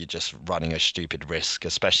think you're just running a stupid risk,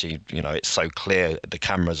 especially it's so clear. The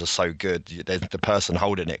cameras are so good. The person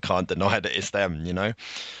holding it can't deny that it's them.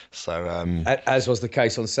 So as was the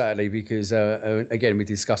case on Saturday, because again we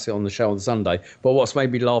discussed it on the show on Sunday. But what's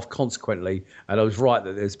made me laugh consequently, and I was right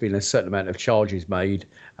that there's been a certain amount of charges made,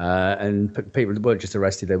 and people weren't just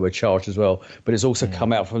arrested; they were charged as well. But it's also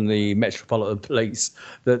come out from the Metropolitan Police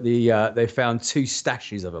that they found 2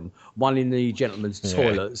 stashes of them, one in the gentlemen's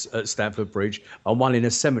toilets at Stamford Bridge and one in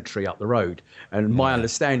a cemetery up the road. And my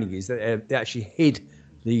understanding is that they actually hid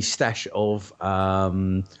the stash of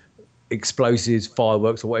explosives,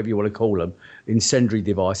 fireworks, or whatever you want to call them, incendiary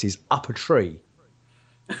devices, up a tree.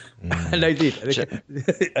 And they did.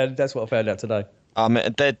 And that's what I found out today.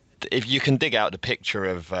 If you can dig out the picture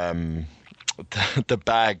of the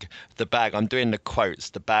bag, I'm doing the quotes,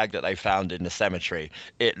 the bag that they found in the cemetery,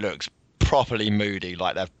 it looks properly moody,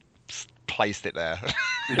 like they've placed it there.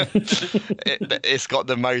 It's got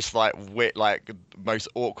the most most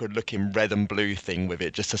awkward looking red and blue thing with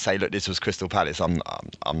it, just to say, look, this was Crystal Palace. I'm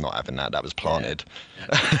not having that. That was planted.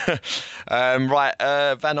 Right.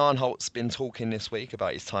 Van Aanholt's been talking this week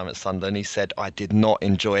about his time at Sunderland. He said, I did not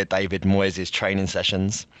enjoy David Moyes' training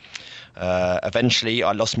sessions. Eventually,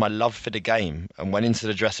 I lost my love for the game and went into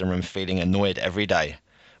the dressing room feeling annoyed every day.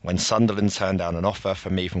 When Sunderland turned down an offer for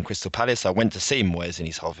me from Crystal Palace, I went to see Moyes in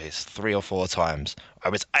his office 3 or 4 times. I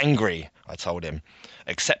was angry, I told him.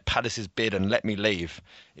 Accept Palace's bid and let me leave.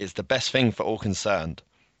 It's the best thing for all concerned.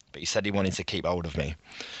 But he said he wanted to keep hold of me.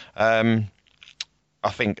 I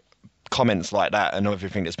think comments like that and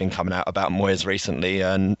everything that's been coming out about Moyes recently,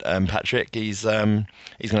 and Patrick, he's going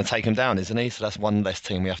to take him down, isn't he? So that's one less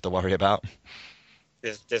team we have to worry about.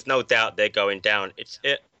 There's no doubt they're going down.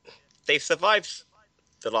 They've survived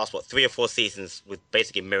the last 3 or 4 seasons with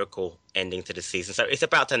basically a miracle ending to the season. So it's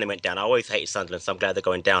about time they went down. I always hated Sunderland, so I'm glad they're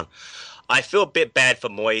going down. I feel a bit bad for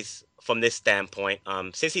Moyes from this standpoint.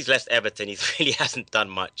 Since he's left Everton, he really hasn't done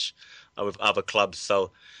much with other clubs.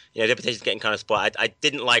 So, the reputation's getting kind of spoiled. I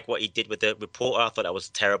didn't like what he did with the reporter. I thought that was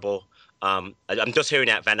terrible. I'm just hearing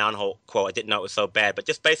that Van Aanholt quote. I didn't know it was so bad. But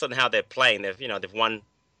just based on how they're playing, they've won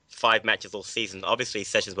 5 matches all season. Obviously,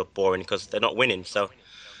 sessions were boring because they're not winning. So,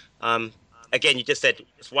 again, you just said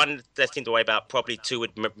it's one less team to worry about, probably 2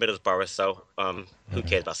 with Middlesbrough, so who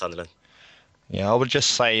cares about Sunderland? Yeah, I would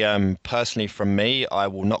just say, personally from me, I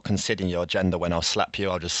will not consider your gender when I'll slap you,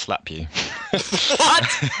 I'll just slap you.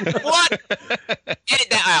 What? Edit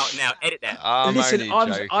that out now, edit that. Listen,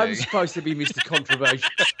 I'm supposed to be Mr.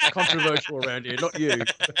 Controversial around here, not you.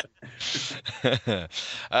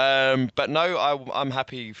 But no, I'm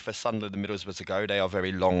happy for Sunderland and Middlesbrough to go. They are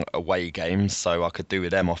very long away games, so I could do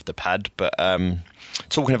with them off the pad. But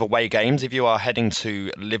talking of away games, if you are heading to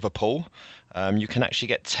Liverpool, you can actually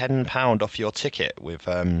get £10 off your ticket with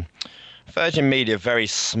Virgin Media. Very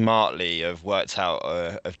smartly have worked out,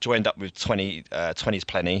 have joined up with 20's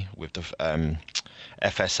Plenty with the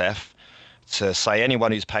FSF to say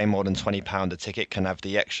anyone who's paying more than £20 a ticket can have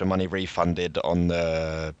the extra money refunded on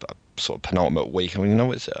the sort of penultimate week. I mean,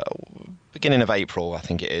 it's beginning of April, I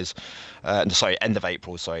think it is. End of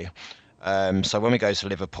April, sorry. So when we go to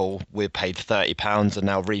Liverpool, we're paid £30 and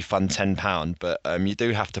now refund £10. But you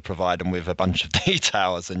do have to provide them with a bunch of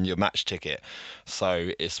details and your match ticket.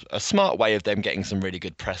 So it's a smart way of them getting some really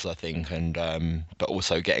good press, I think, and but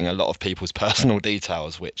also getting a lot of people's personal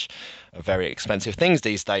details, which are very expensive things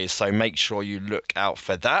these days. So make sure you look out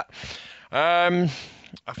for that.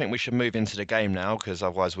 I think we should move into the game now, because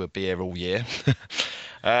otherwise we'll be here all year.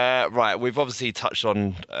 Right, we've obviously touched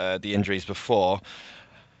on the injuries before.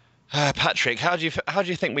 Patrick, how do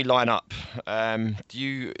you think we line up?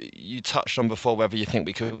 You touched on before whether you think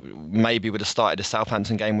we would have started the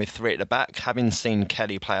Southampton game with three at the back. Having seen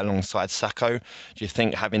Kelly play alongside Sakho, do you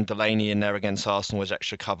think having Delaney in there against Arsenal as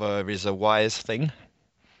extra cover is a wise thing?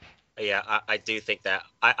 Yeah, I do think that.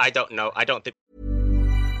 I don't know. I don't think.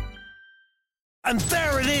 And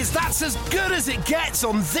there it is, that's as good as it gets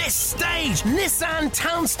on this stage. Nissan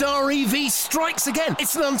Townstar EV strikes again.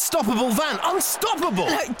 It's an unstoppable van, unstoppable.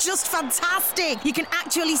 Just fantastic. You can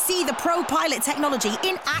actually see the ProPilot technology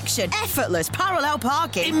in action. Effortless parallel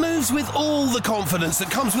parking. It moves with all the confidence that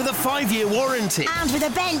comes with a 5-year warranty. And with a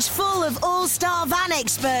bench full of all-star van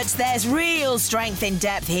experts, there's real strength in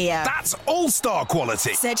depth here. That's all-star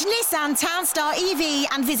quality. Search Nissan Townstar EV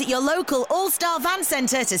and visit your local all-star van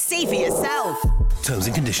centre to see for yourself. Terms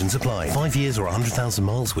and conditions apply. 5 years or 100,000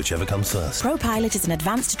 miles, whichever comes first. ProPilot is an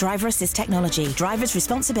advanced driver assist technology. Driver's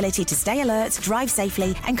responsibility to stay alert, drive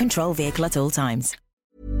safely, and control vehicle at all times.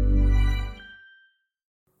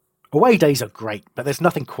 Away days are great, but there's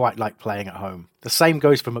nothing quite like playing at home. The same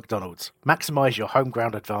goes for McDonald's. Maximise your home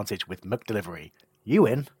ground advantage with McDelivery. You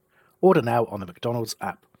in? Order now on the McDonald's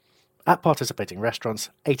app. At participating restaurants,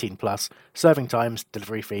 18 plus, serving times,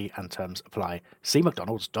 delivery fee and terms apply. See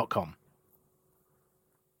mcdonalds.com.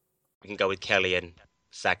 We can go with Kelly and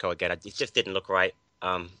Sakho again. It just didn't look right.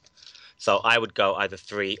 So I would go either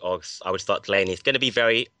three or I would start Delaney. It's going to be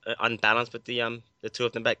very unbalanced with the two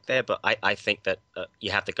of them back there, but I think that you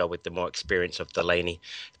have to go with the more experience of Delaney,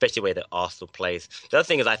 especially the way that Arsenal plays. The other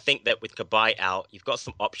thing is I think that with Cabaye out, you've got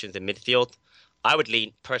some options in midfield. I'd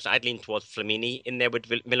lean towards Flamini in there with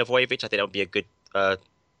Milivojevic. I think that would be a good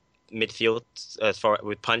midfield as far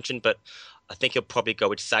with punching, but I think he'll probably go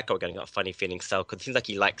with Sakho again. I got a funny feeling so, because it seems like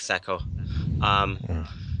he likes Sakho.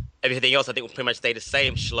 Everything else I think will pretty much stay the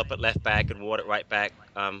same. Schlupp at left back and Ward at right back.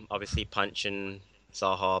 Obviously Puncheon,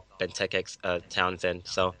 Zaha, Benteke, Townsend.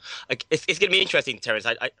 So it's going to be interesting, Terence.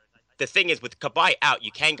 The thing is, with Cabaye out,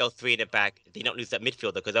 you can go three in the back. You don't lose that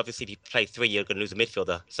midfielder, because obviously if you play three, you're going to lose a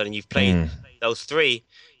midfielder. So then you've played those three.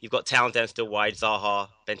 You've got Townsend still wide, Zaha,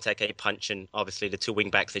 Benteke, Puncheon, obviously the two wing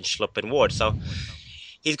backs in Schlupp and Ward. So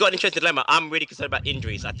he's got an interesting dilemma. I'm really concerned about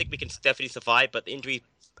injuries. I think we can definitely survive, but the injury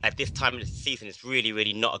at this time of the season is really,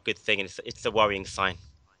 really not a good thing, and it's a worrying sign.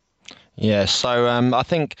 Yeah, so I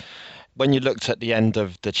think when you looked at the end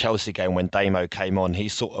of the Chelsea game when Damo came on, he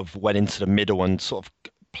sort of went into the middle and sort of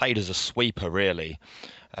played as a sweeper, really.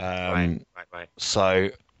 Right. So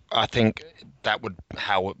I think that would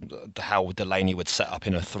how Delaney would set up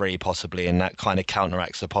in a three possibly, and that kind of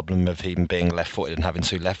counteracts the problem of him being left-footed and having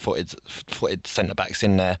two left-footed centre-backs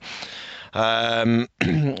in there.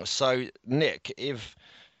 So Nick,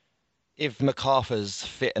 if MacArthur's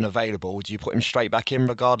fit and available, do you put him straight back in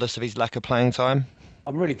regardless of his lack of playing time?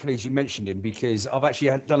 I'm really pleased you mentioned him, because I've actually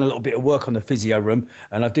done a little bit of work on the physio room,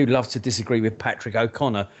 and I do love to disagree with Patrick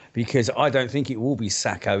O'Connor, because I don't think it will be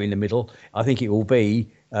Sakho in the middle. I think it will be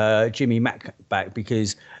Jimmy Mack back,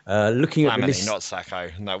 because looking at the list... not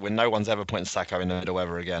Sakho. No one's ever putting Sakho in the middle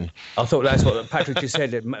ever again. I thought that's what Patrick just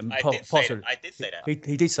said. I did say that.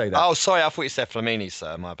 He did say that. Oh, sorry, I thought you said Flamini,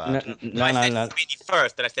 sir. My bad. No. I said Flamini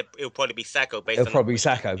first, and I said it'll probably be Sakho. It'll probably be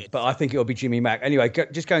Sakho, but I think it'll be Jimmy Mack. Anyway,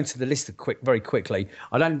 just going to the list very quickly.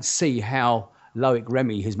 I don't see how Loic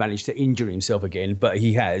Remy has managed to injure himself again, but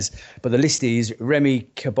he has. But the list is Remy,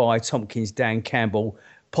 Cabaye, Tompkins, Dan Campbell,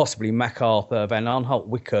 possibly MacArthur, Van Aanholt,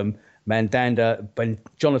 Wickham, Mandanda,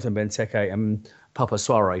 Jonathan Benteke and Papa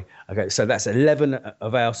Soare. Okay, so that's 11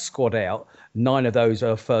 of our squad out. 9 of those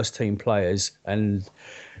are first-team players, and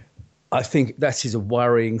I think that is a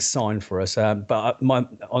worrying sign for us. But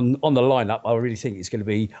on the lineup, I really think it's going to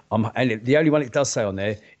be... and the only one it does say on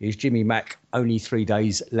there is Jimmy Mack, only 3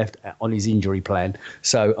 days left on his injury plan.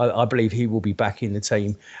 So I believe he will be back in the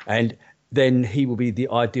team, and then he will be the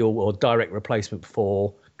ideal or direct replacement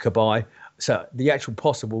for Cabaye. So the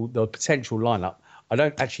potential lineup, I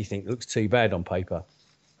don't actually think looks too bad on paper.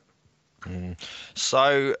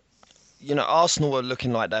 So, Arsenal are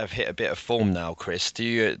looking like they've hit a bit of form now, Chris. Do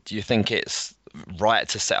you think it's right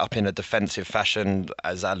to set up in a defensive fashion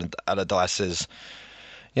as Allardyce has?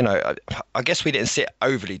 I guess we didn't sit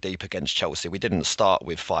overly deep against Chelsea. We didn't start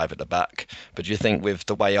with 5 at the back. But do you think with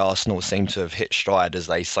the way Arsenal seem to have hit stride, as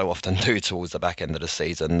they so often do towards the back end of the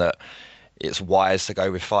season, that it's wise to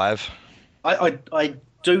go with 5? I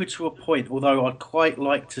do to a point, although I'd quite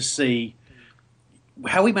like to see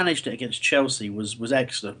how we managed it against Chelsea was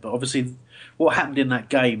excellent. But obviously what happened in that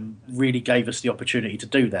game really gave us the opportunity to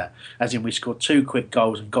do that. As in, we scored 2 quick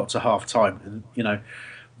goals and got to half-time. And,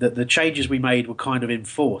 the changes we made were kind of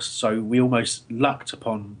enforced, so we almost lucked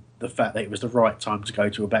upon the fact that it was the right time to go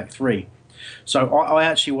to a back 3. So I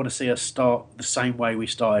actually want to see us start the same way we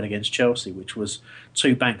started against Chelsea, which was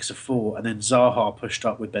 2 banks of 4, and then Zaha pushed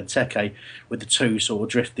up with Benteke, with the 2 sort of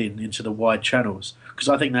drifting into the wide channels, because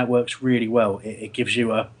I think that works really well. It gives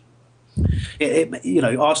you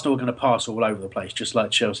Arsenal are going to pass all over the place, just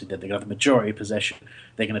like Chelsea did. They're going to have the majority of possession.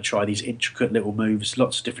 They're going to try these intricate little moves,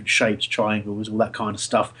 lots of different shapes, triangles, all that kind of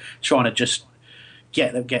stuff, trying to just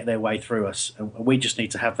get their way through us. And we just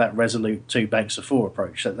need to have that resolute 2 banks of 4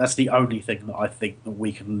 approach. So that's the only thing that I think that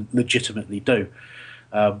we can legitimately do.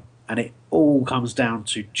 And it all comes down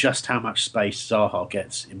to just how much space Zaha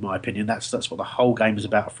gets, in my opinion. That's what the whole game is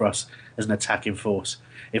about for us as an attacking force.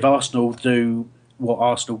 If Arsenal do what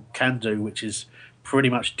Arsenal can do, which is pretty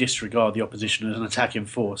much disregard the opposition as an attacking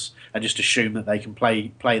force and just assume that they can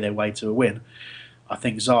play their way to a win, I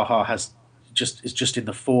think Zaha is just in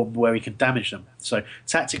the form where he can damage them. So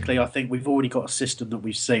tactically, I think we've already got a system that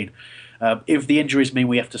we've seen. If the injuries mean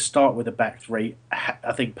we have to start with a back 3,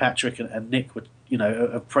 I think Patrick and Nick would,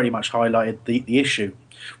 have pretty much highlighted the issue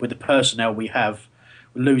with the personnel we have,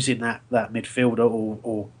 losing that midfielder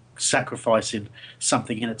or sacrificing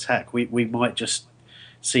something in attack. We might just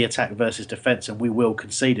see attack versus defence, and we will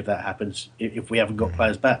concede if that happens, if we haven't got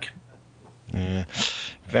players back. Yeah,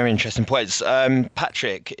 very interesting points.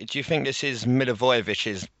 Patrick, do you think this is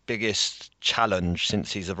Milivojevic's biggest challenge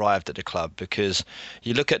since he's arrived at the club? Because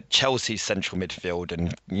you look at Chelsea's central midfield,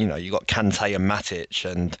 and you got Kante and Matic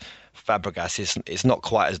and Fabregas. It's not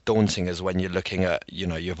quite as daunting as when you're looking at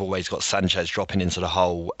you've always got Sanchez dropping into the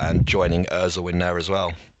hole and joining Ozil in there as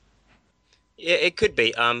well. Yeah, it could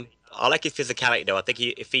be. I like his physicality though. I think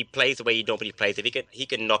if he plays the way he normally plays, if he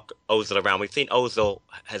can knock Ozil around. We've seen Ozil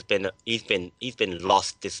he's been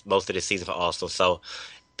lost most of this season for Arsenal. So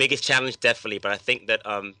biggest challenge definitely, but I think that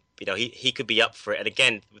he could be up for it. And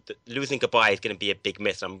again, losing Gabay is going to be a big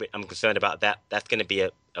miss. I'm concerned about that. That's going to be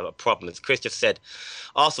a problem. As Chris just said,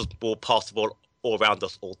 Arsenal will pass the ball all around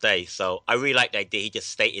us all day. So I really like the idea he just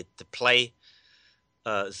stated to play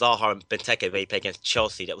Zaha and Benteke when he played against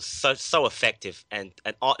Chelsea. That was so effective. And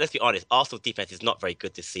let's be honest, Arsenal defense is not very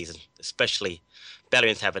good this season, especially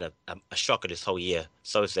Bellingham's having a shocker this whole year.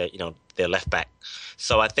 So is their left back.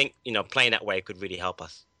 So I think playing that way could really help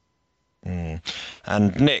us.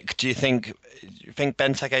 And Nick, do you think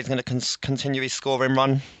Benteke is going to continue his scoring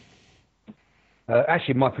run?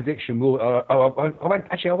 Actually, my prediction will. I won't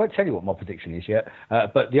tell you what my prediction is yet.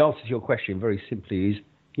 But the answer to your question, very simply, is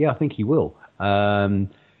yeah, I think he will.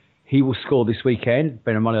 He will score this weekend.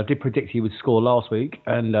 Bear in mind, I did predict he would score last week,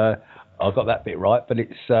 and I got that bit right. But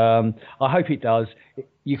it's. I hope he does.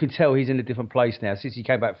 You can tell he's in a different place now since he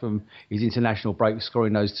came back from his international break,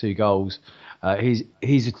 scoring those 2 goals.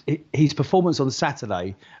 His performance on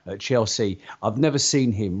Saturday at Chelsea, I've never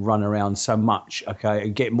seen him run around so much,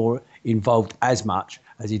 and get more involved as much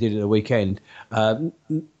as he did at the weekend.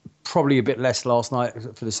 Probably a bit less last night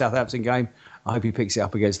for the Southampton game. I hope he picks it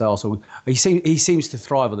up against Arsenal. He seems to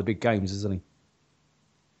thrive on the big games, doesn't he?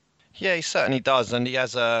 Yeah, he certainly does, and he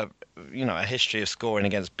has a history of scoring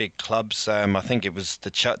against big clubs. I think it was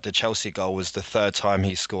the Chelsea goal was the 3rd time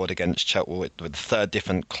he scored against Chelsea, with the 3rd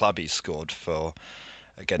different club he scored for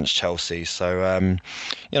against Chelsea. So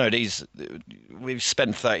we've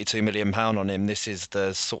spent £32 million on him. This is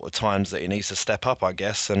the sort of times that he needs to step up, I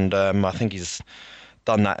guess, and I think he's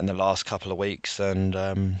done that in the last couple of weeks, and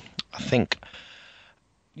I think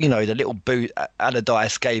the little boost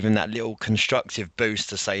Allardyce gave him, that little constructive boost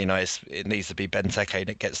to say, it needs to be Benteke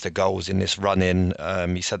that gets the goals in this run-in.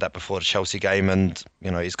 He said that before the Chelsea game, and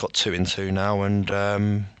he's got 2 in 2 now, and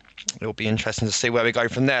it'll be interesting to see where we go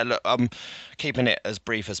from there. Look, I'm keeping it as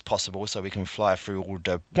brief as possible so we can fly through all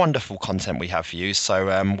the wonderful content we have for you. So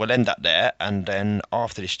we'll end up there, and then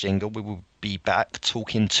after this jingle, we will be back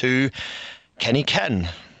talking to Kenny Ken.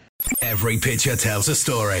 Every picture tells a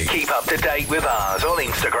story. Keep up to date with ours on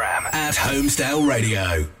Instagram at Homesdale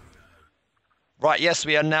Radio. Right, yes,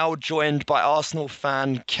 we are now joined by Arsenal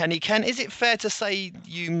fan Kenny. Ken, is it fair to say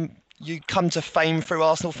you come to fame through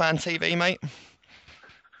Arsenal Fan TV, mate?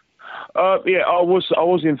 Yeah, I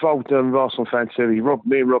was involved in Arsenal Fan TV.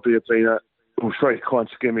 Me and Robbie have been was very kind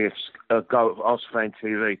to give me a go at Arsenal Fan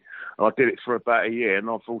TV. And I did it for about a year, and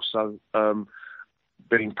I've also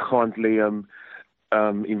been kindly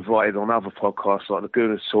invited on other podcasts like the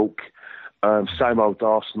Gooner Talk, Same Old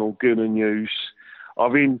Arsenal, Gooner News.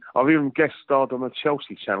 I've even guest starred on a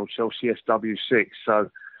Chelsea channel, Chelsea SW6. So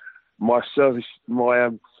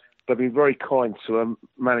they've been very kind to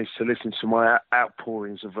manage to listen to my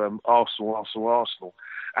outpourings of Arsenal.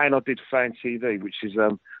 And I did Fan TV, which is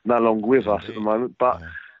no longer with us at the moment. But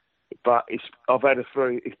it's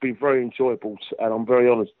been very enjoyable, and I'm very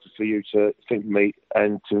honoured for you to think of me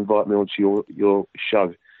and to invite me onto your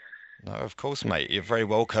show. No, of course, mate. You're very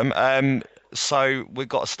welcome. So we've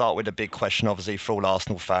got to start with a big question, obviously, for all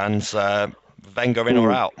Arsenal fans. Wenger in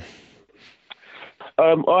or out?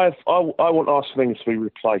 I want Arsene Wenger to be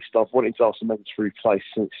replaced. I've wanted Arsene Wenger to be replaced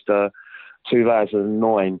since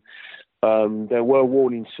 2009. There were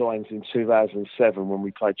warning signs in 2007 when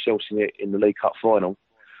we played Chelsea in the League Cup final,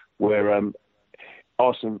 where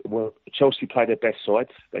Chelsea played their best side.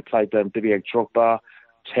 They played Didier Drogba,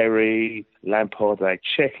 Terry, Lampard, they had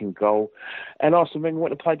Cech in goal, and Arsene Wenger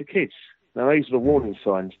went and played the kids. Now, these are the warning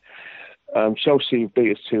signs. Chelsea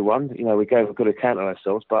beat us 2-1. You know, we gave a good account of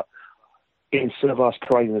ourselves, but instead of us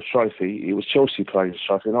parading the trophy, it was Chelsea parading the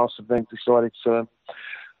trophy, and Arsene Wenger decided to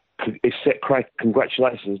set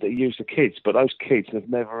congratulations that he used the kids, but those kids have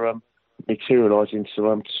never materialised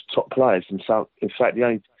into top players. And so, in fact, the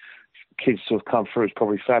only kids to have come through is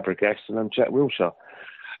probably Fabregas and Jack Wilshere.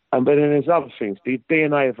 But then there's other things. The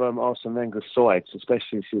DNA of Arsene Wenger's sides,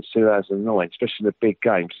 especially since 2009, especially in the big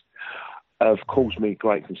games, have caused me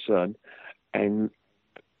great concern. And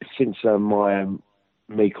since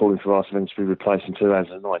me calling for Arsene Wenger to be replaced in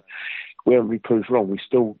 2009, we haven't been proved wrong. We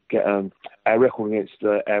still get our record against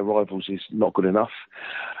our rivals is not good enough.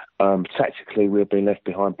 Tactically, we've been left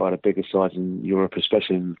behind by the bigger sides in Europe,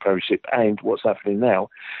 especially in the Premiership. And what's happening now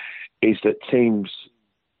is that teams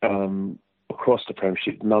across the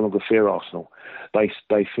Premiership no longer fear Arsenal. They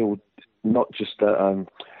feel not just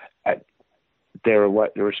at their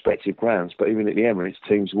respective grounds, but even at the Emirates,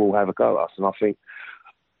 teams will have a go at us. And I think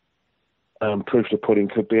proof of the pudding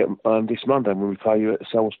could be at this Monday when we play you at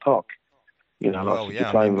Selhurst Park. You know,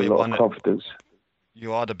 playing with a lot of confidence.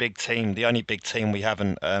 You are the big team, the only big team we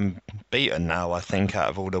haven't beaten now, I think, out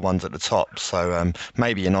of all the ones at the top. So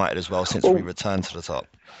maybe United as well, since we returned to the top.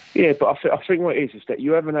 Yeah, but I think what it is that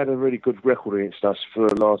you haven't had a really good record against us for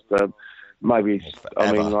the last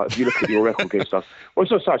if you look at your record against us. Well,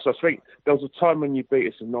 it's not such. I think there was a time when you beat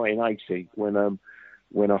us in 1980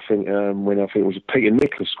 when I think it was a Peter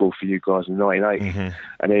Nicholas score for you guys in 1980,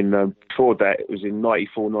 and then before that it was in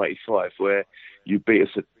 94-95 where you beat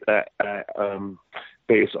us at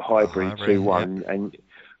Highbury 2-1, and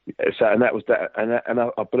that was that, and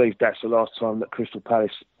I believe that's the last time that Crystal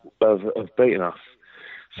Palace have beaten us.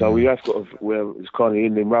 So we have got it's kind of the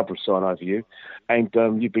Indian rubber sign over you, and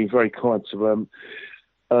you've been very kind to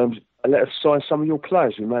let us sign some of your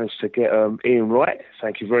players. We managed to get Ian Wright.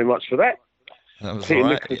 Thank you very much for that. That was Peter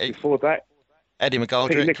right. Nicholas before that. Eddie McGoldrick.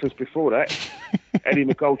 Peter Nicholas before that. Eddie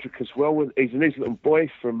McGoldrick as well. He's an Islington boy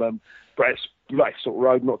from Blackstock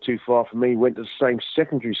Road, not too far from me. He went to the same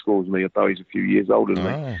secondary school as me, although he's a few years older than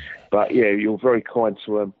me. But yeah, you're very kind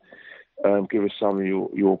to give us some of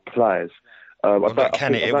your players.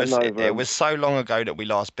 Kenny, it was so long ago that we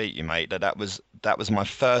last beat you, mate. That was my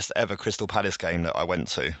first ever Crystal Palace game that I went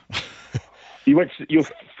to. You went to your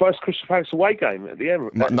first Crystal Palace away game at the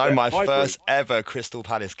Emirates? My first ever Crystal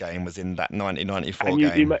Palace game was in that 1994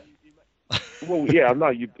 game. Well, yeah, I know.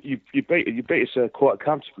 You beat us quite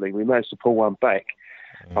comfortably. We managed to pull one back.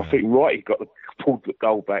 I think Wrighty pulled the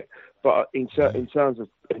goal back. But in terms of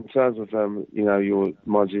your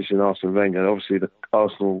musician Arsene Wenger, obviously the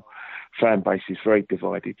Arsenal fan base is very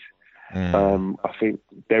divided. I think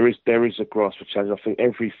there is a grasp for change. I think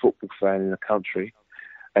every football fan in the country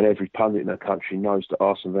and every pundit in the country knows that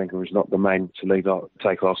Arsene Wenger is not the man to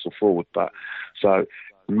take Arsenal forward. But so,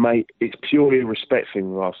 mate, it's purely a respect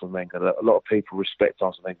thing with Arsene Wenger. That a lot of people respect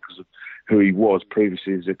Arsene Wenger because of who he was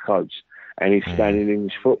previously as a coach and his standing in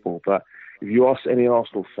English football. But if you ask any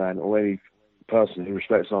Arsenal fan or any person who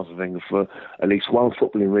respects Arsene Wenger for at least one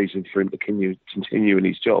footballing reason for him to continue in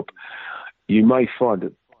his job, you may find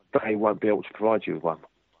that they won't be able to provide you with one.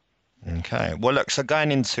 Okay. Well, look, so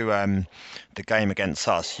going into the game against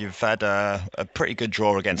us, you've had a pretty good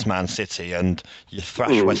draw against Man City and you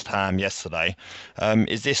thrashed West Ham yesterday.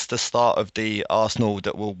 Is this the start of the Arsenal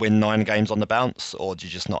that will win 9 games on the bounce, or do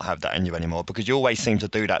you just not have that in you anymore? Because you always seem to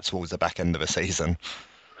do that towards the back end of a season.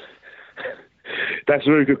 That's a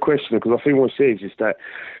very good question, because I think what it is that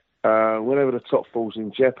whenever the top falls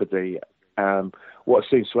in jeopardy, what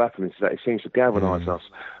seems to happen is that it seems to galvanise us.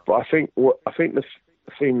 But I think the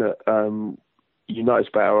thing that you notice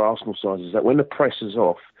about our Arsenal side is that when the press is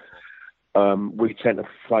off, we tend to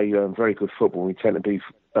play very good football. We tend to be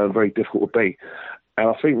very difficult to beat. And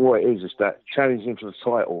I think what it is that challenging for the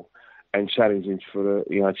title and challenging for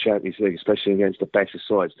the Champions League, especially against the better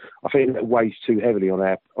sides, I think that weighs too heavily on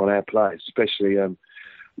our players, especially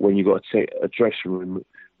when you've got a dressing room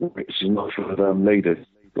which is not full of leaders.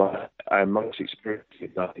 Like our most experienced is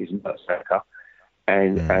Mertesacker,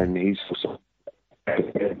 and he's sort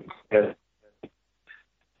of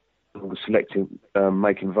selecting,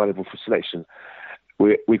 making available for selection.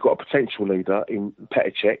 We've got a potential leader in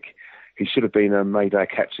Petr Cech. He should have been made our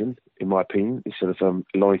captain, in my opinion, instead of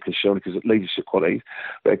Loïc Koscielny, because of leadership qualities.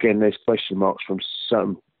 But again, there's question marks from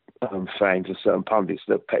some fans and certain pundits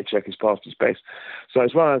that Petr Cech is past his best. So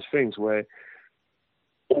it's one of those things where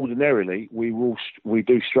ordinarily we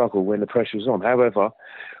do struggle when the pressure is on. However,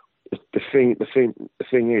 the thing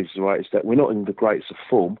is, right, is that we're not in the greatest of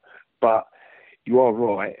form, but you are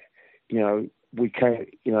right. We can't.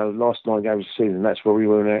 Last 9 games of the season, that's where we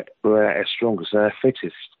were at our strongest and our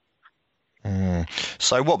fittest.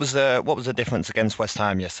 So what was the difference against West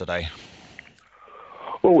Ham yesterday?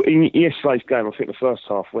 Well, in yesterday's game, I think the first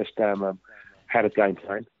half, West Ham had a game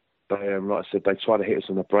plan. They, like I said, they tried to hit us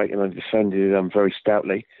on the break and they defended very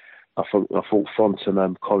stoutly. I thought Fonte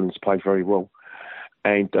and Collins played very well.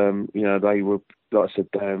 And, they were, like I said,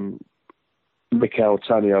 Mikel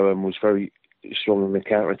Antonio was very strong in the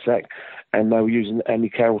counter-attack, and they were using Andy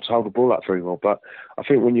Carroll to hold the ball up very well. But I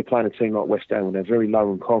think when you're playing a team like West Ham, when they're very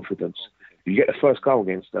low in confidence, you get the first goal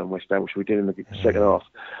against West Ham, which we did in the second half.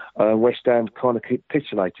 West Ham kind of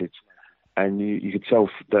capitulated, and you could tell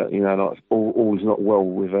that like all is not well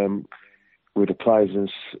with the players and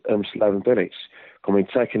Slaven Bilic. I mean,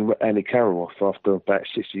 taking Andy Carroll off after about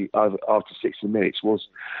 60 minutes was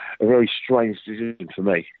a very strange decision for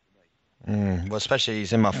me. Well, especially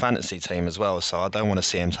he's in my fantasy team as well, so I don't want to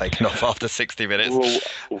see him taken off after 60 minutes.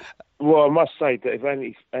 Well, I must say that if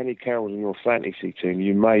Andy Carroll's in your fantasy team,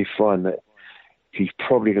 you may find that he's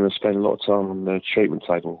probably going to spend a lot of time on the treatment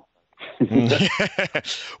table.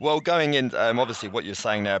 Well, going in, obviously what you're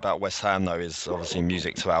saying there about West Ham, though, is obviously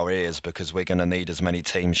music to our ears, because we're going to need as many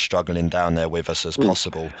teams struggling down there with us as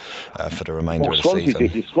possible for the remainder of the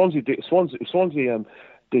season. Swansea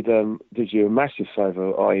did you a massive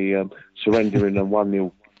favour by surrendering a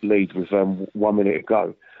 1-0 lead with 1 minute to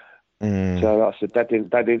go. So like I said, that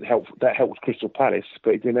didn't help. That helped Crystal Palace,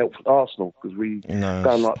 but it didn't help Arsenal, because we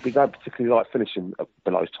don't particularly like finishing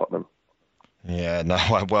below Tottenham. Yeah, no,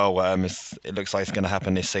 well, it looks like it's going to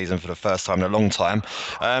happen this season for the first time in a long time.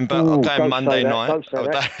 But going Monday night,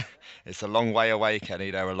 it's a long way away,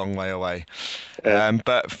 Kenny. They're a long way away.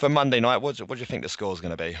 But for Monday night, what do you think the score's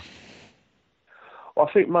going to be? I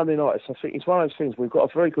think Monday night, it's one of those things. We've got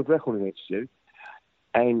a very good record against you,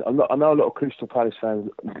 and I know a lot of Crystal Palace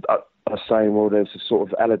fans are saying, well, there's a sort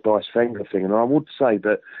of Allardyce Wenger thing, and I would say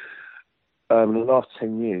that in the last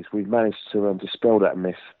 10 years we've managed to dispel that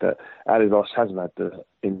myth that Allardyce hasn't had the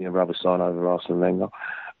Indian rubber sign over Arsene Wenger.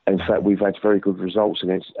 In fact, we've had very good results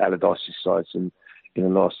against Allardyce's sides in the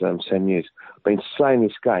last 10 years. But in saying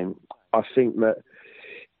this game, I think that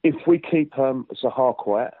if we keep Zaha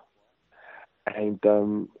quiet, and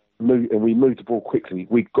we move the ball quickly,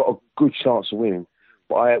 we've got a good chance of winning.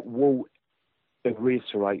 But I will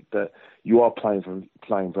reiterate that you are playing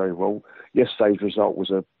very well. Yesterday's result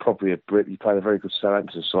was probably a Brit. You played a very good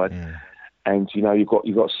Southampton side, and you've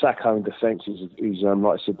got Sacco in defence. Who's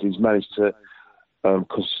like I said, he's managed to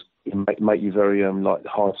make you very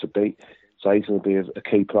hard to beat. So he's going to be a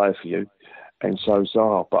key player for you, and so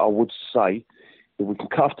Zaha. But I would say if we can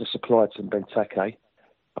cut off the supply to Benteke.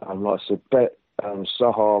 Like I said,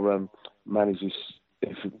 Zaha manages.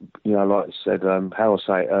 Like I said, how I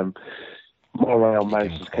say, Morale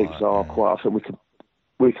manages to keep Zaha quiet. I think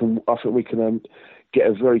we can get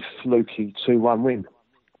a very fluky 2-1 win.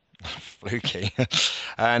 Fluky,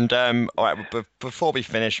 and all right. But before we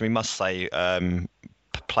finish, we must say.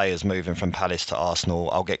 Players moving from Palace to Arsenal.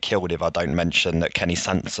 I'll get killed if I don't mention that Kenny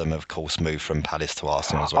Sansom, of course, moved from Palace to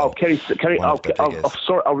Arsenal as well. Oh, Kenny, sorry.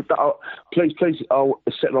 Please, I'll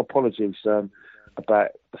accept my apologies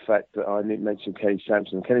about the fact that I didn't mention Kenny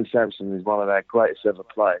Sansom. Kenny Sansom is one of our greatest ever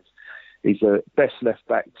players. He's the best left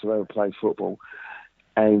back to ever play football,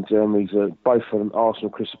 and he's both an Arsenal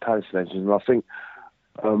Crystal Palace legend. And I think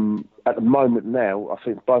at the moment now, I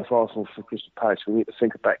think both Arsenal and Crystal Palace, we need to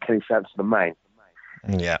think about Kenny Sansom the man.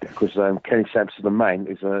 Yeah, because Kenny Sansom the man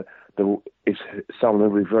is someone that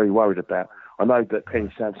we're very worried about. I know that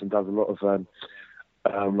Kenny Sansom does a lot of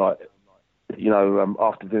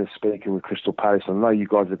after dinner speaking with Crystal Palace. I know you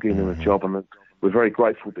guys are giving him a job, and we're very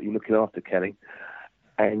grateful that you're looking after Kenny.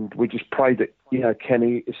 And we just pray that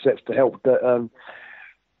Kenny accepts the help that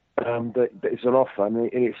that is on offer,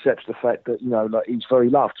 and he accepts the fact that he's very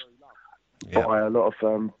loved by a lot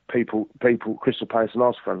of people, Crystal Palace and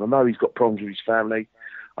Arsenal fans. I know he's got problems with his family.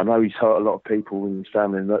 I know he's hurt a lot of people in his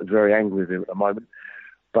family and they're very angry with him at the moment.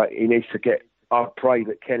 But he needs to I pray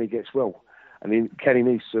that Kenny gets well. And Kenny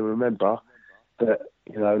needs to remember that,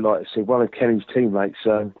 like I said, one of Kenny's teammates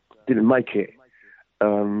didn't make it,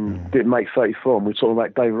 didn't make 34. And we're talking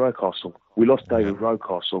about David Rocastle. We lost David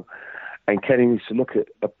Rocastle. And Kenny needs to look at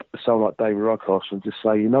someone like David Rocastle and just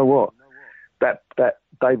say, you know what? That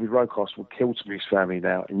David Rocastle will kill to his family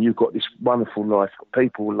now, and you've got this wonderful life.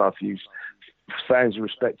 People will love you, fans will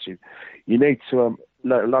respect you. You need to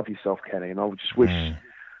learn to love yourself, Kenny. And I would just wish,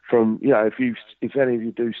 if any of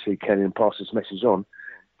you do see Kenny and pass this message on,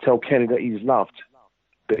 tell Kenny that he's loved,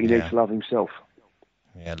 but he needs to love himself.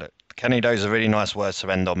 Yeah, look, Kenny, those are really nice words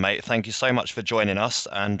to end on, mate. Thank you so much for joining us,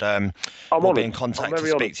 and we'll be in contact to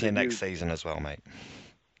speak to you next season as well, mate.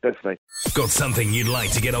 Definitely. Got something you'd like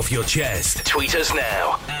to get off your chest? Tweet us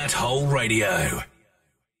now at Whole Radio.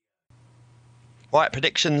 Right,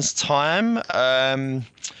 predictions time.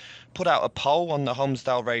 Put out a poll on the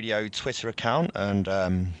Holmesdale Radio Twitter account, and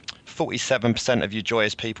 47% of you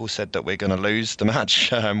joyous people said that we're going to lose the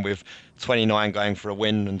match, with 29 going for a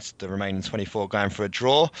win and the remaining 24 going for a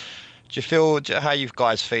draw. Do you feel, how you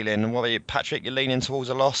guys feeling? What about you, Patrick? You're leaning towards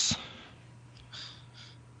a loss?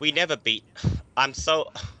 We never beat. I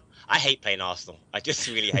hate playing Arsenal. I just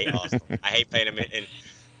really hate Arsenal. I hate playing them in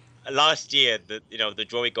last year. The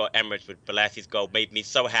draw we got Emirates with Bolasie goal made me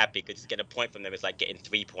so happy because just getting a point from them is like getting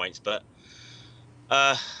 3 points. But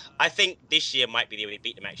I think this year might be the year we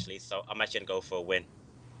beat them actually. So I'm actually gonna go for a win.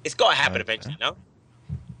 It's got to happen eventually, no?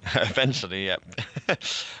 Eventually, yeah.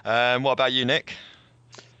 What about you, Nick?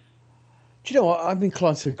 Do you know what? I'm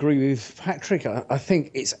inclined to agree with Patrick. I think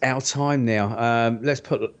it's our time now. Let's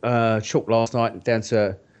put chalk last night down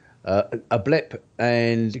to a blip,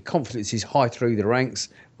 and confidence is high through the ranks.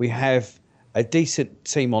 We have a decent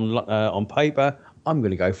team on paper. I'm going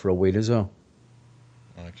to go for a win as well.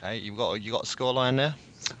 Okay, you got a scoreline there?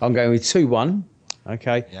 I'm going with 2-1.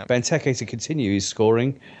 Okay, yep. Benteke to continue his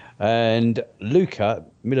scoring, and Luka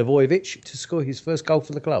Milivojevic to score his first goal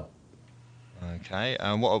for the club. Okay,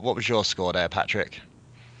 and what was your score there, Patrick?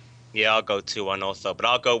 Yeah, I'll go 2-1 also, but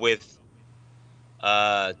I'll go with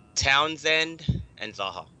Townsend and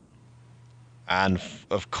Zaha. And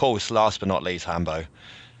of course, last but not least, Hambo.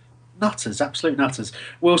 Nutters, absolute nutters.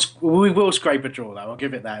 We will scrape a draw though. I'll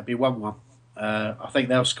give it that. It'll be 1-1. I think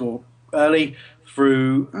they'll score early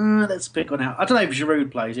through. Let's pick one out. I don't know if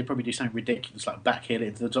Giroud plays. He'll probably do something ridiculous like backheel it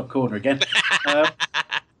into the top corner again.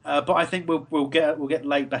 But I think we'll get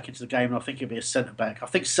late back into the game, and I think it'll be a centre back. I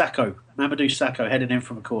think Mamadou Sakho heading in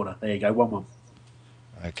from a corner. There you go, 1-1.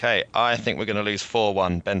 Okay, I think we're going to lose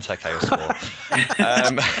 4-1. Benteke will score.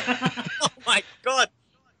 Oh my God!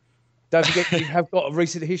 Don't forget, you have got a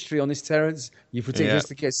recent history on this, Terence. You predicted us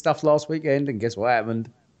to get stuff last weekend, and guess what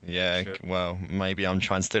happened? Yeah, well, maybe I'm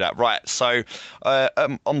trying to do that. Right, so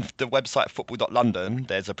on the website football.london,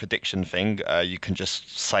 there's a prediction thing. You can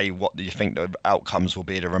just say what you think the outcomes will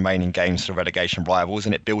be the remaining games for relegation rivals,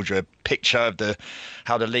 and it builds you a picture of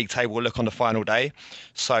how the league table will look on the final day.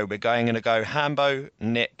 So we're going to go Hambo,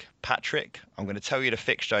 Nick, Patrick. I'm going to tell you the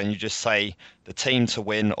fixture, and you just say the team to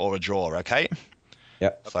win or a draw, okay?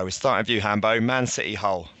 Yep. So we start with you, Hambo. Man City,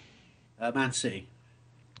 Hull. Man City.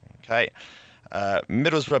 Okay.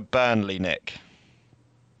 Middlesbrough, Burnley, Nick.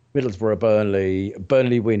 Middlesbrough,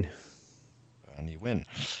 Burnley win. Burnley win.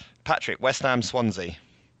 Patrick, West Ham, Swansea.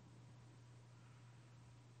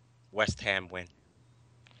 West Ham win.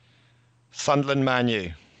 Sunderland, Man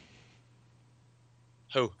U.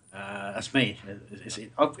 Who? That's me.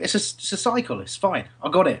 It's a cycle. It's fine. I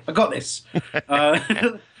got it. I got this.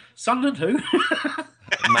 Sunderland, who?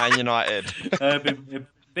 Man United.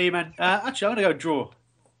 B-Man. Actually, I'm going to go draw.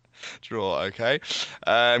 Draw, okay.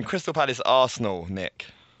 Crystal Palace, Arsenal, Nick.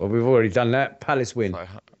 Well, we've already done that. Palace win.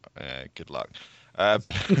 Yeah, good luck.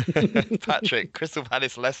 Patrick, Crystal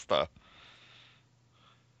Palace, Leicester.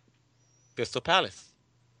 Crystal Palace.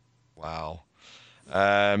 Wow.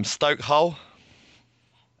 Stoke, Hull.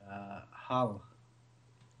 Hull.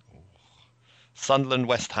 Sunderland,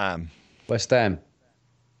 West Ham. West Ham.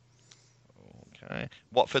 Okay.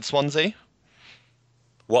 Watford, Swansea.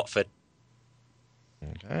 Watford.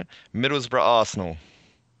 Okay. Middlesbrough, Arsenal.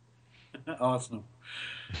 Arsenal.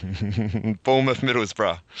 Bournemouth,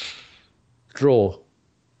 Middlesbrough. Draw.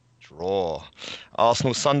 Draw.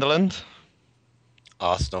 Arsenal, Sunderland.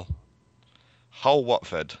 Arsenal. Hull,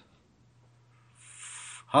 Watford.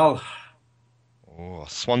 Hull. Oh,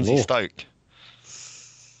 Swansea, Stoke.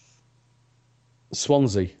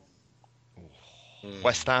 Swansea.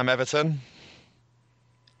 West Ham, Everton.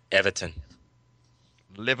 Everton.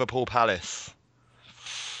 Liverpool, Palace.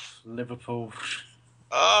 Liverpool.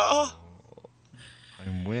 Oh.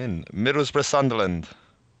 Home win. Middlesbrough, Sunderland.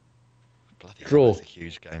 Bloody Draw. Hell, that's a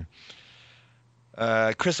huge game.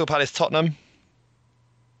 Crystal Palace, Tottenham.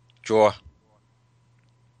 Draw.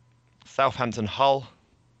 Southampton, Hull.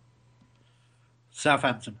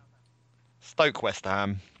 Southampton. Stoke, West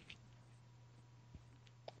Ham.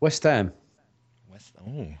 West Ham.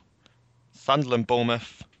 Sunderland,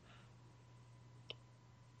 Bournemouth.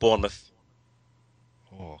 Bournemouth.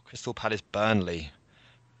 Oh, Crystal Palace, Burnley.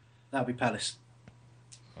 That'll be Palace.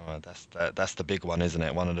 Oh, that's the big one, isn't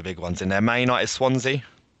it? One of the big ones in there. Man United, Swansea.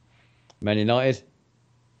 Man United.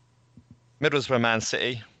 Middlesbrough, Man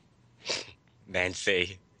City. Man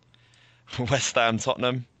City. West Ham,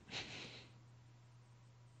 Tottenham.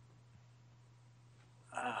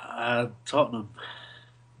 Tottenham.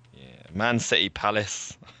 Yeah. Man City,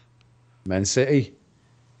 Palace. Man City.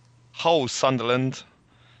 Hull, Sunderland.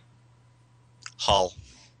 Hull.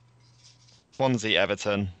 Swansea,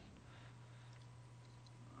 Everton.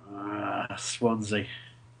 Swansea.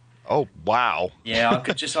 Oh, wow. Yeah,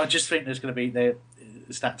 I just think there's going to be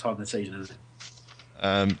it's that time of the season, isn't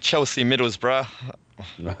it? Chelsea, Middlesbrough.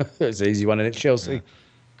 It's an easy one, isn't it? Chelsea.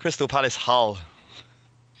 Crystal Palace, Hull.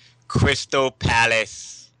 Crystal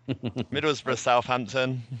Palace. Middlesbrough,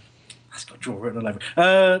 Southampton. That's got draw written all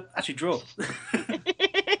over. Actually, draw.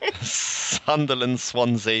 Sunderland,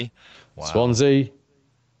 Swansea. Wow. Swansea.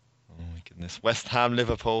 Oh my goodness. West Ham,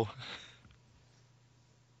 Liverpool.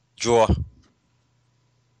 Draw.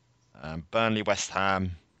 Burnley, West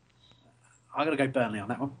Ham. I'm going to go Burnley on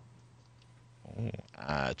that one.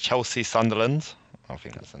 Chelsea, Sunderland. I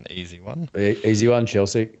think that's an easy one. Easy one,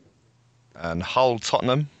 Chelsea. And Hull,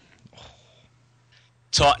 Tottenham.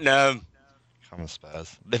 Tottenham. Come on,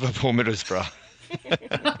 Spurs. Liverpool, Middlesbrough. Do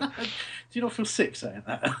you not feel sick saying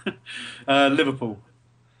that? Liverpool.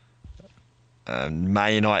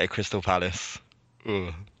 Man United, Crystal Palace.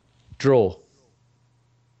 Ugh. Draw.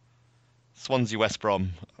 Swansea, West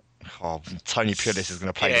Brom. Oh, Tony Pulis is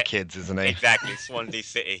going to play the kids, isn't he? Exactly. Swansea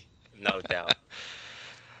City. No doubt.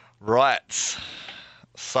 Right.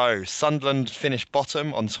 So, Sunderland finished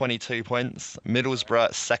bottom on 22 points.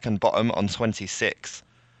 Middlesbrough second bottom on 26.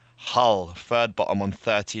 Hull third bottom on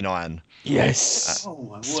 39. Yes.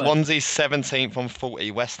 Swansea 17th on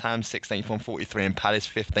 40. West Ham 16th on 43. And Palace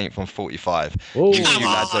 15th on 45. Ooh. You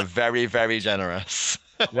lads are very, very generous.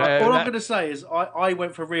 All I'm going to say is I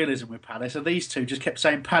went for realism with Palace, and these two just kept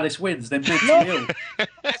saying Palace wins, then mentally ill.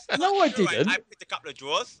 No, I didn't. I picked a couple of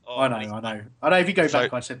draws. I know. If you go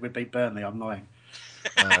back, I said we'd beat Burnley. I'm lying.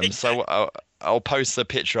 So I'll post a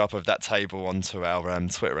picture up of that table onto our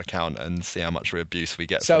Twitter account and see how much abuse we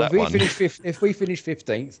get for that one. If we finish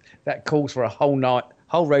 15th, that calls for a whole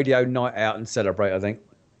radio night out and celebrate, I think.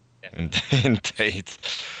 Indeed.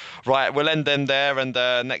 Right, we'll end them there, and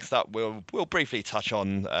next up we'll briefly touch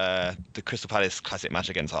on the Crystal Palace Classic match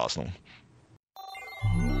against Arsenal.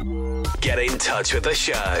 Get in touch with the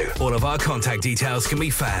show. All of our contact details can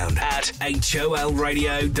be found at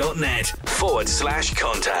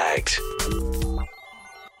holradio.net/contact.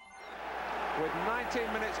 With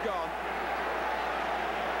 19 minutes gone,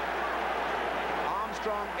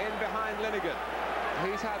 Armstrong in behind Linnigan.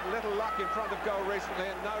 He's had little luck in front of goal recently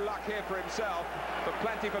and no luck here for himself, but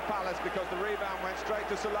plenty for Palace because the rebound went straight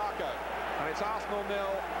to Salako. And it's Arsenal 0,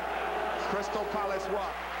 Crystal Palace 1.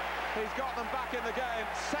 He's got them back in the game,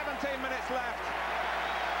 17 minutes left.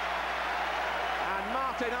 And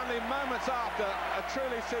Martin, only moments after a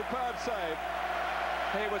truly superb save,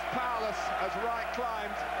 he was powerless as Wright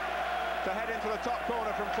climbed to head into the top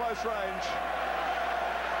corner from close range,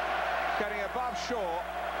 getting above Shaw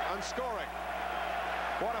and scoring.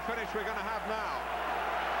 What a finish we're going to have now.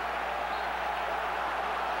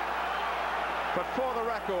 But for the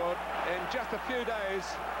record, in just a few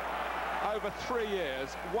days, over 3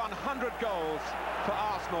 years, 100 goals for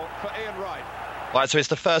Arsenal, for Ian Wright. Right, so it's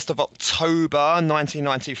the 1st of October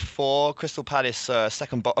 1994. Crystal Palace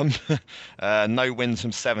second bottom. No wins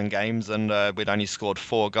from 7 games, and we'd only scored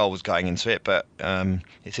 4 goals going into it. But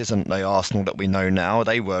it isn't the Arsenal that we know now.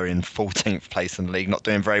 They were in 14th place in the league, not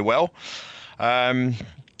doing very well.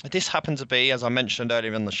 This happened to be, as I mentioned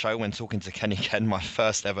earlier in the show when talking to Kenny Ken, my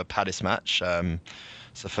first ever Palace match.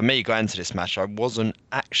 So for me, going to this match, I wasn't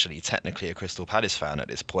actually technically a Crystal Palace fan at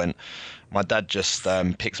this point. My dad just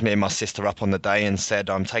picked me and my sister up on the day and said,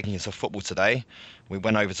 I'm taking you to football today. We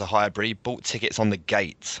went over to Highbury, bought tickets on the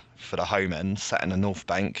gate for the home end, sat in the North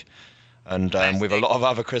Bank, and with a lot of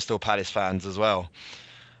other Crystal Palace fans as well.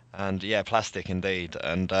 And yeah, plastic indeed.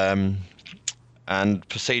 And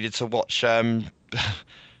proceeded to watch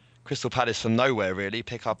Crystal Palace from nowhere, really,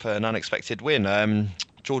 pick up an unexpected win.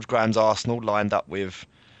 George Graham's Arsenal lined up with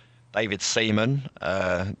David Seaman,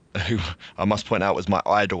 who I must point out was my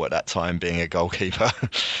idol at that time, being a goalkeeper.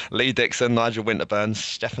 Lee Dixon, Nigel Winterburn,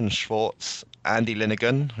 Stefan Schwartz, Andy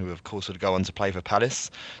Linnigan, who of course would go on to play for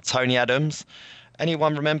Palace, Tony Adams.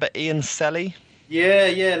 Anyone remember Ian Selly?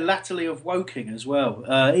 Yeah, latterly of Woking as well.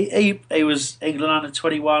 He was England under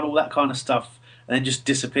 21, all that kind of stuff, and then just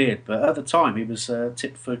disappeared. But at the time, he was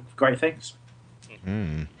tipped for great things.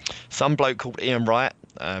 Some bloke called Ian Wright,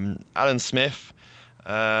 Alan Smith,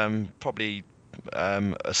 probably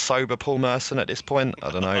a sober Paul Merson at this point.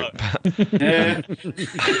 I don't know.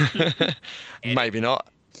 Maybe not.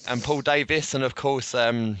 And Paul Davis, and of course,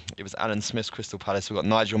 it was Alan Smith's Crystal Palace. We've got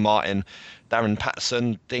Nigel Martin, Darren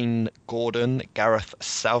Patterson, Dean Gordon, Gareth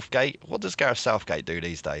Southgate. What does Gareth Southgate do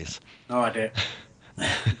these days? No idea.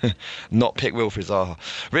 Not pick Wilfried Zaha.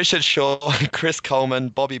 Richard Shaw, Chris Coleman,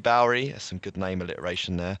 Bobby Bowery, some good name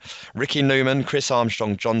alliteration there, Ricky Newman, Chris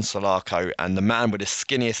Armstrong, John Solarco, and the man with the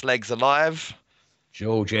skinniest legs alive,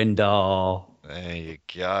 George Endar. There you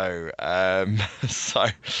go.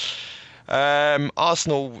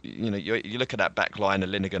 Arsenal, you look at that back line of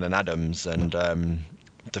Linnigan and Adams, and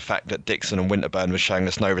the fact that Dixon and Winterburn were showing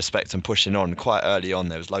us no respect and pushing on quite early on.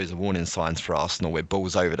 There was loads of warning signs for Arsenal with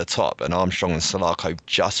balls over the top, and Armstrong and Solarco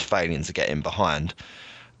just failing to get in behind.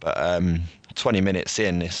 But 20 minutes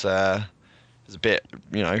in, it's a bit,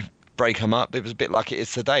 break them up. It was a bit like it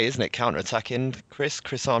is today, isn't it? Counter-attacking,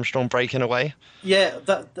 Chris Armstrong breaking away. Yeah,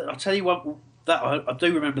 I'll tell you what, that I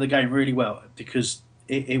do remember the game really well, because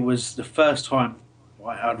it was the first time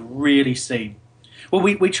I'd really seen. Well,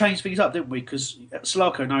 we changed things up, didn't we? Because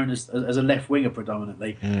Solarco known as a left winger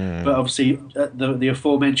predominantly, but obviously the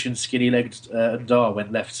aforementioned skinny-legged Ndar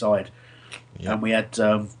went left side, and we had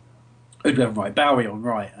right, Bowery on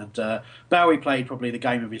right, and Bowery played probably the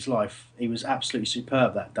game of his life. He was absolutely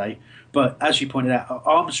superb that day. But as you pointed out,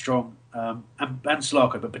 Armstrong and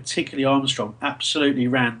Solarco, but particularly Armstrong, absolutely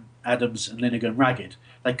ran Adams and Linnigan ragged.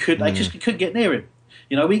 They just couldn't get near him.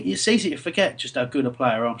 It's easy to forget just how good a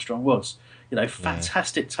player Armstrong was.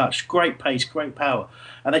 Fantastic touch, great pace, great power.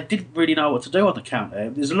 And they didn't really know what to do on the counter.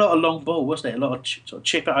 There's a lot of long ball, wasn't there? A lot of sort of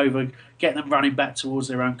chip it over, get them running back towards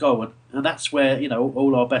their own goal. And that's where,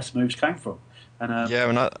 all our best moves came from. And,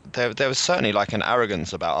 there was certainly like an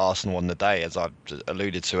arrogance about Arsenal on the day, as I've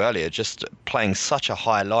alluded to earlier, just playing such a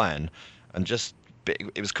high line and just...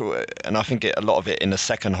 It was cool, and I think a lot of it in the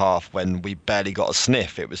second half when we barely got a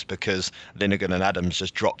sniff, it was because Linnigan and Adams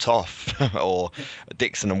just dropped off, or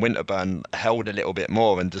Dixon and Winterburn held a little bit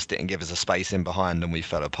more and just didn't give us a space in behind, and we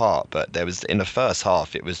fell apart. But there was, in the first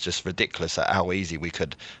half, it was just ridiculous at how easy we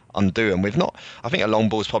could undo, and we've not. I think a long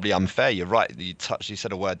ball is probably unfair. You're right. You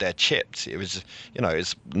said a word there, chipped. It was,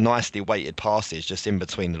 it's nicely weighted passes just in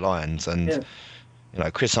between the lines, and. Yeah.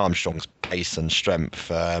 Chris Armstrong's pace and strength.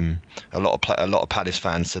 A lot of Palace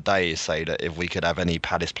fans today say that if we could have any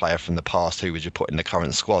Palace player from the past, who would you put in the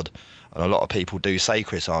current squad? And a lot of people do say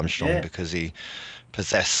Chris Armstrong because he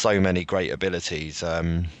possessed so many great abilities.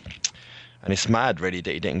 And it's mad, really,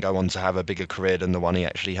 that he didn't go on to have a bigger career than the one he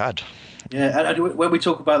actually had. Yeah, and when we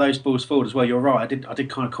talk about those balls forward as well, you're right. I did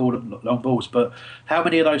kind of call them long balls, but how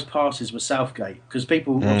many of those passes were Southgate? Because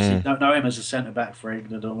people obviously don't know him as a centre back for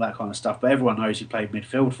England and all that kind of stuff, but everyone knows he played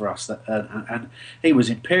midfield for us, and he was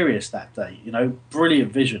imperious that day.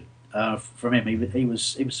 Brilliant vision from him. He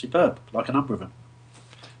was superb, like a number of them.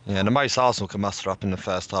 Yeah, the most Arsenal could muster up in the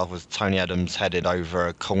first half was Tony Adams headed over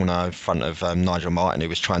a corner in front of Nigel Martin, who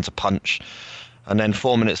was trying to punch. And then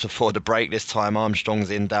 4 minutes before the break, this time Armstrong's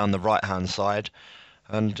in down the right-hand side.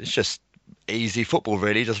 And it's just easy football,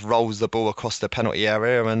 really. Just rolls the ball across the penalty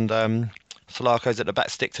area, and Solarco's at the back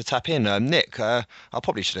stick to tap in. Nick, I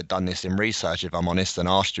probably should have done this in research, if I'm honest, and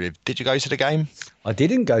asked you, did you go to the game? I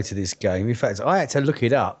didn't go to this game. In fact, I had to look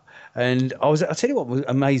it up. And I'll tell you what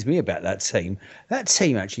amazed me about that team. That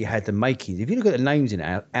team actually had the makings. If you look at the names in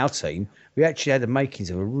our team, we actually had the makings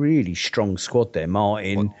of a really strong squad there.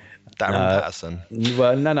 Martin. Darren Patterson.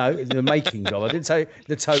 Well, no, the makings of. I didn't say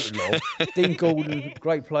the total of. Dean Gordon,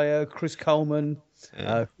 great player. Chris Coleman,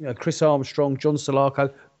 Chris Armstrong, John Solarco,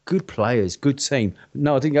 good players, good team.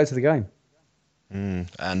 No, I didn't go to the game.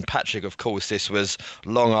 And Patrick, of course, this was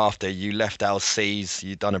long after you left LC's.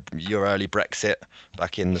 You'd done your early Brexit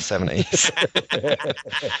back in the 70s.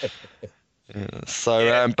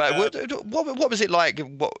 What was it like?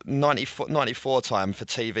 94 time for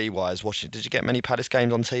TV wise? Watching? Did you get many Palace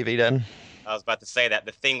games on TV then? I was about to say that.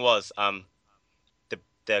 The thing was,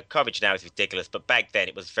 the coverage now is ridiculous, but back then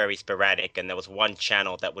it was very sporadic, and there was one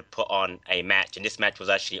channel that would put on a match, and this match was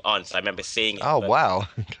actually on, so I remember seeing it. Oh, wow.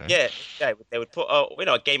 Okay. Yeah, they would put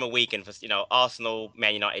a game a week, and Arsenal,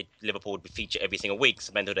 Man United, Liverpool would feature every single week,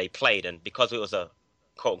 so they played, and because it was a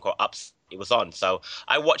quote-unquote ups, it was on. So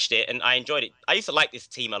I watched it, and I enjoyed it. I used to like this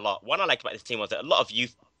team a lot. What I liked about this team was that a lot of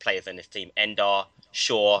youth players in this team, Endar,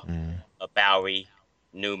 Shaw, Bowery,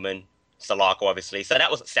 Newman, Solarco, obviously. So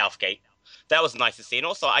that was at Southgate. That was nice to see, and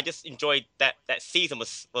also I just enjoyed that season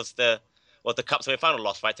was the cup semi-final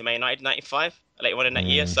loss, right, to Man United 95 later on in that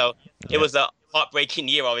year. So it was a heartbreaking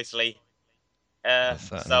year, obviously.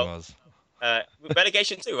 Was.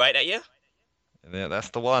 Relegation too, right, that year? Yeah, that's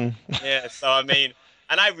the one. Yeah, so I mean,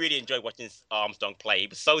 and I really enjoyed watching Armstrong play. He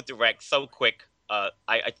was so direct, so quick.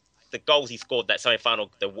 The goals he scored that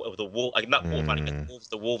semi-final, the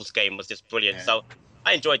Wolves game was just brilliant. Yeah. So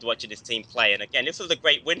I enjoyed watching this team play, and again, this was a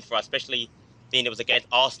great win for us, especially being it was against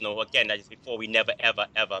Arsenal. Again, that is before we never, ever,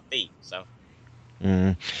 ever beat. So,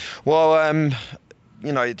 well,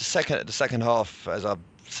 the second half, as I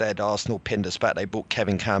said, Arsenal pinned us back. They brought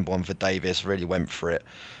Kevin Campbell on for Davis, really went for it,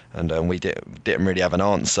 and we didn't really have an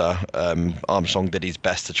answer. Armstrong did his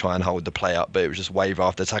best to try and hold the play up, but it was just wave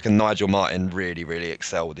after attack, and Nigel Martin really, really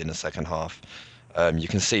excelled in the second half. You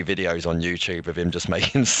can see videos on YouTube of him just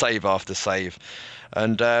making save after save.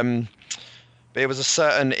 And but it was a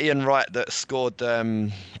certain Ian Wright that scored the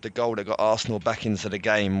goal that got Arsenal back into the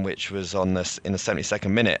game, which was in the 72nd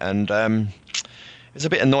minute. And it was a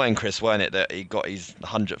bit annoying, Chris, weren't it, that he got his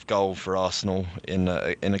 100th goal for Arsenal in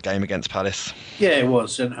a game against Palace? Yeah, it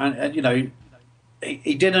was. And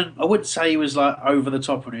he didn't. I wouldn't say he was like over the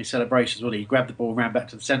top in his celebrations. He grabbed the ball and ran back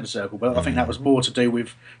to the centre circle, but I think that was more to do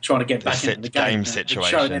with trying to get back into the game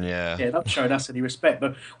situation. Not showing us any respect.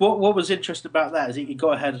 But what was interesting about that is he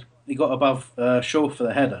got ahead. He got above Shaw for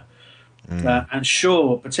the header, and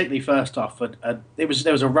Shaw, particularly first half, there was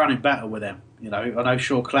a running battle with him. I know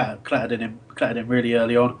Shaw clattered him really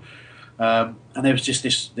early on. And there was just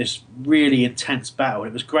this really intense battle.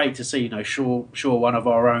 It was great to see, Shaw, one of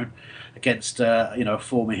our own, against a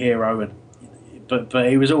former hero, but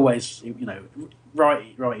he was always,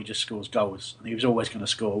 right. He just scores goals, and he was always going to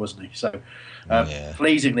score, wasn't he? So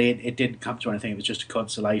pleasingly, it didn't come to anything. It was just a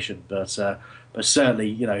consolation, but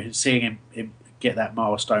certainly, seeing him get that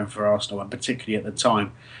milestone for Arsenal, and particularly at the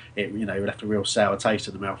time, it left a real sour taste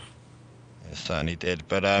in the mouth. It certainly did,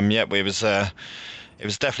 but it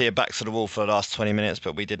was definitely a back to the wall for the last 20 minutes,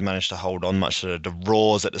 but we did manage to hold on, much to the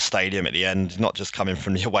roars at the stadium at the end, not just coming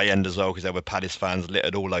from the away end as well, because there were Palace fans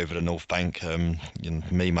littered all over the North Bank,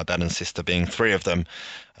 me, my dad and sister being three of them.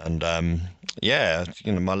 And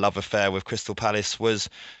my love affair with Crystal Palace was,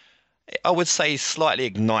 I would say, slightly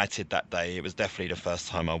ignited that day. It was definitely the first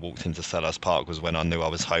time I walked into Selhurst Park was when I knew I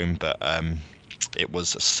was home, but it was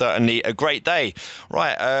certainly a great day.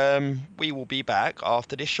 Right, we will be back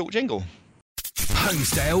after this short jingle.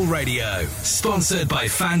 Homesdale Radio, sponsored by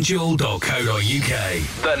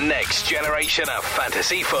FanDuel.co.uk. The next generation of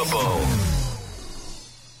fantasy football.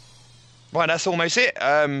 Right, that's almost it.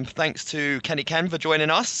 Thanks to Kenny Ken for joining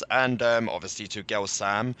us, and obviously to Gel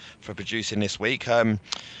Sam for producing this week.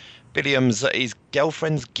 Billiam's his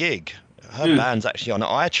girlfriend's gig. Her band's actually on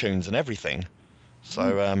iTunes and everything.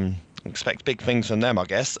 So expect big things from them, I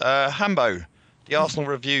guess. Hambo, the Arsenal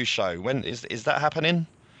review show. When is that happening?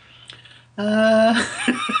 At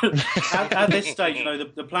this stage,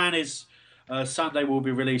 the plan is Sunday we'll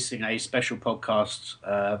be releasing a special podcast.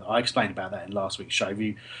 I explained about that in last week's show.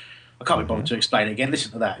 I can't be bothered to explain it again.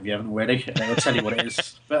 Listen to that if you haven't already. I'll tell you what it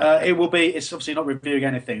is. But it's obviously not reviewing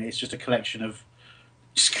anything. It's just a collection of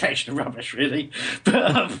rubbish, really.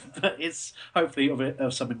 But it's hopefully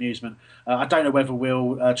of some amusement. I don't know whether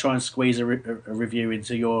we'll try and squeeze a review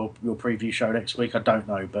into your preview show next week. I don't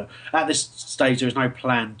know, but at this stage there is no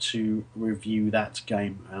plan to review that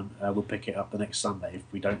game, and we'll pick it up the next Sunday if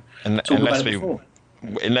we don't talk about it before.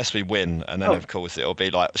 unless we win, and then of course it'll be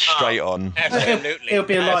like straight on. Absolutely. It'll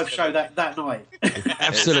be a live show that night.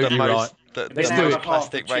 Absolutely right. The most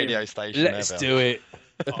plastic radio station Let's ever. do it.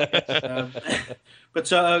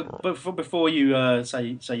 But before you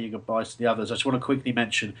say your goodbyes to the others, I just want to quickly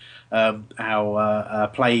mention our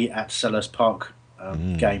play at Selhurst Park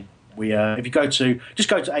game. We if you go to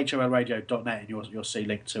holradio.net and you'll see a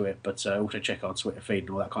link to it, but also check our Twitter feed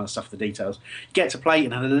and all that kind of stuff for the details. You get to play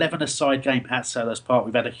in an 11-a-side game at Selhurst Park.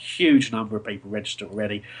 We've had a huge number of people register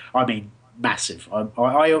already. I mean, massive.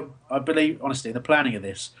 I believe, honestly, in the planning of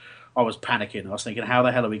this, I was panicking. I was thinking, how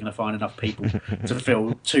the hell are we going to find enough people to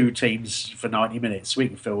fill 2 teams for 90 minutes? We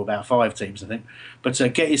can fill about 5 teams, I think. But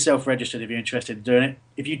get yourself registered if you're interested in doing it.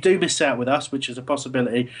 If you do miss out with us, which is a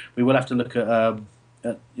possibility, we will have to look at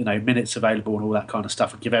minutes available and all that kind of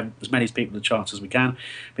stuff, and give as many people a chance as we can.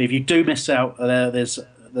 But if you do miss out, there's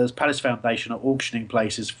Palace Foundation are auctioning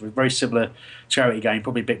places for a very similar charity game,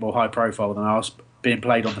 probably a bit more high profile than ours, being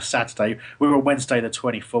played on the Saturday. We're on Wednesday the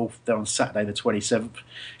 24th, they're on Saturday the 27th.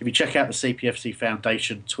 If you check out the CPFC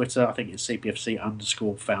Foundation Twitter, I think it's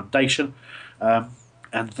CPFC_Foundation,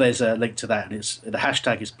 and there's a link to that, and the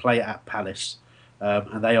hashtag is #PlayAtPalace,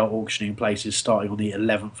 and they are auctioning places starting on the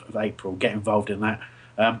 11th of April. Get involved in that.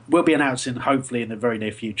 We'll be announcing, hopefully in the very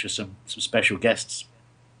near future, some special guests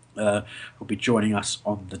will be joining us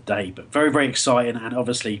on the day. But very, very exciting, and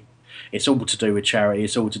obviously it's all to do with charity.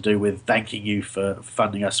 It's all to do with thanking you for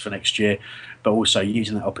funding us for next year, but also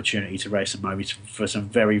using that opportunity to raise some money for some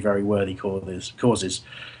very, very worthy causes.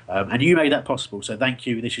 And you made that possible, so thank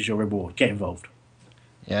you. This is your reward. Get involved.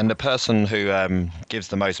 Yeah, and the person who gives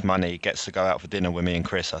the most money gets to go out for dinner with me and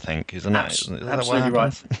Chris, I think. Isn't that? Absolutely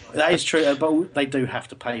right. That is true, but they do have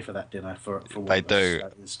to pay for that dinner for they do,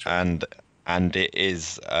 that is true. And it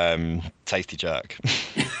is tasty jerk.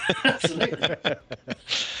 Absolutely.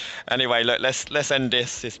 Anyway, look, let's end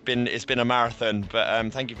this. It's been a marathon,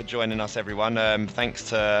 but thank you for joining us, everyone. Thanks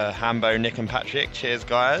to Hambo, Nick, and Patrick. Cheers,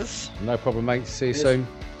 guys. No problem, mate. See you soon.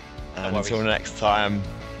 And until next time,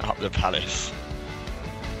 up the Palace.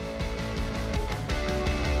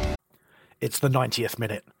 It's the 90th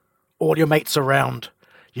minute. All your mates are round.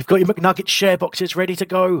 You've got your McNugget share boxes ready to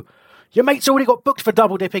go. Your mate's already got booked for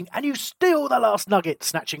double dipping, and you steal the last nugget,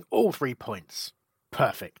 snatching all 3 points.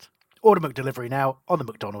 Perfect. Order McDelivery now on the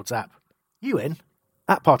McDonald's app. You in?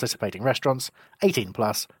 At participating restaurants, 18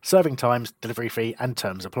 plus, serving times, delivery fee and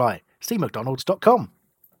terms apply. See mcdonalds.com.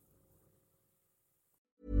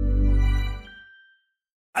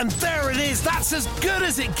 And there it is, that's as good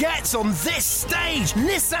as it gets on this stage.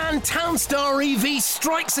 Nissan Townstar EV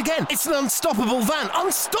strikes again. It's an unstoppable van,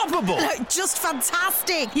 unstoppable. Just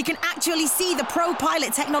fantastic. You can actually see the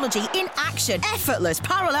ProPilot technology in action. Effortless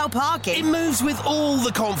parallel parking. It moves with all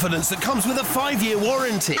the confidence that comes with a 5-year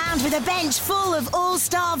warranty. And with a bench full of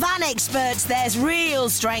all-star van experts, there's real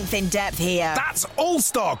strength in depth here. That's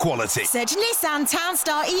all-star quality. Search Nissan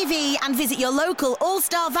Townstar EV and visit your local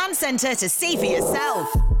all-star van centre to see for yourself.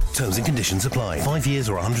 Terms and conditions apply. 5 years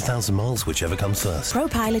or 100,000 miles, whichever comes first.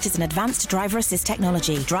 ProPilot is an advanced driver assist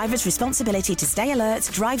technology. Driver's responsibility to stay alert,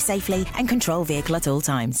 drive safely, and control vehicle at all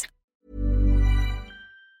times.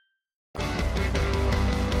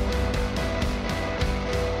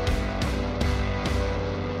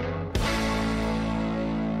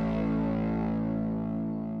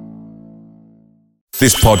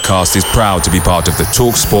 This podcast is proud to be part of the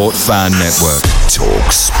TalkSport Fan Network.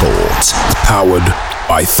 TalkSport. Powered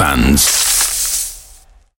by fans.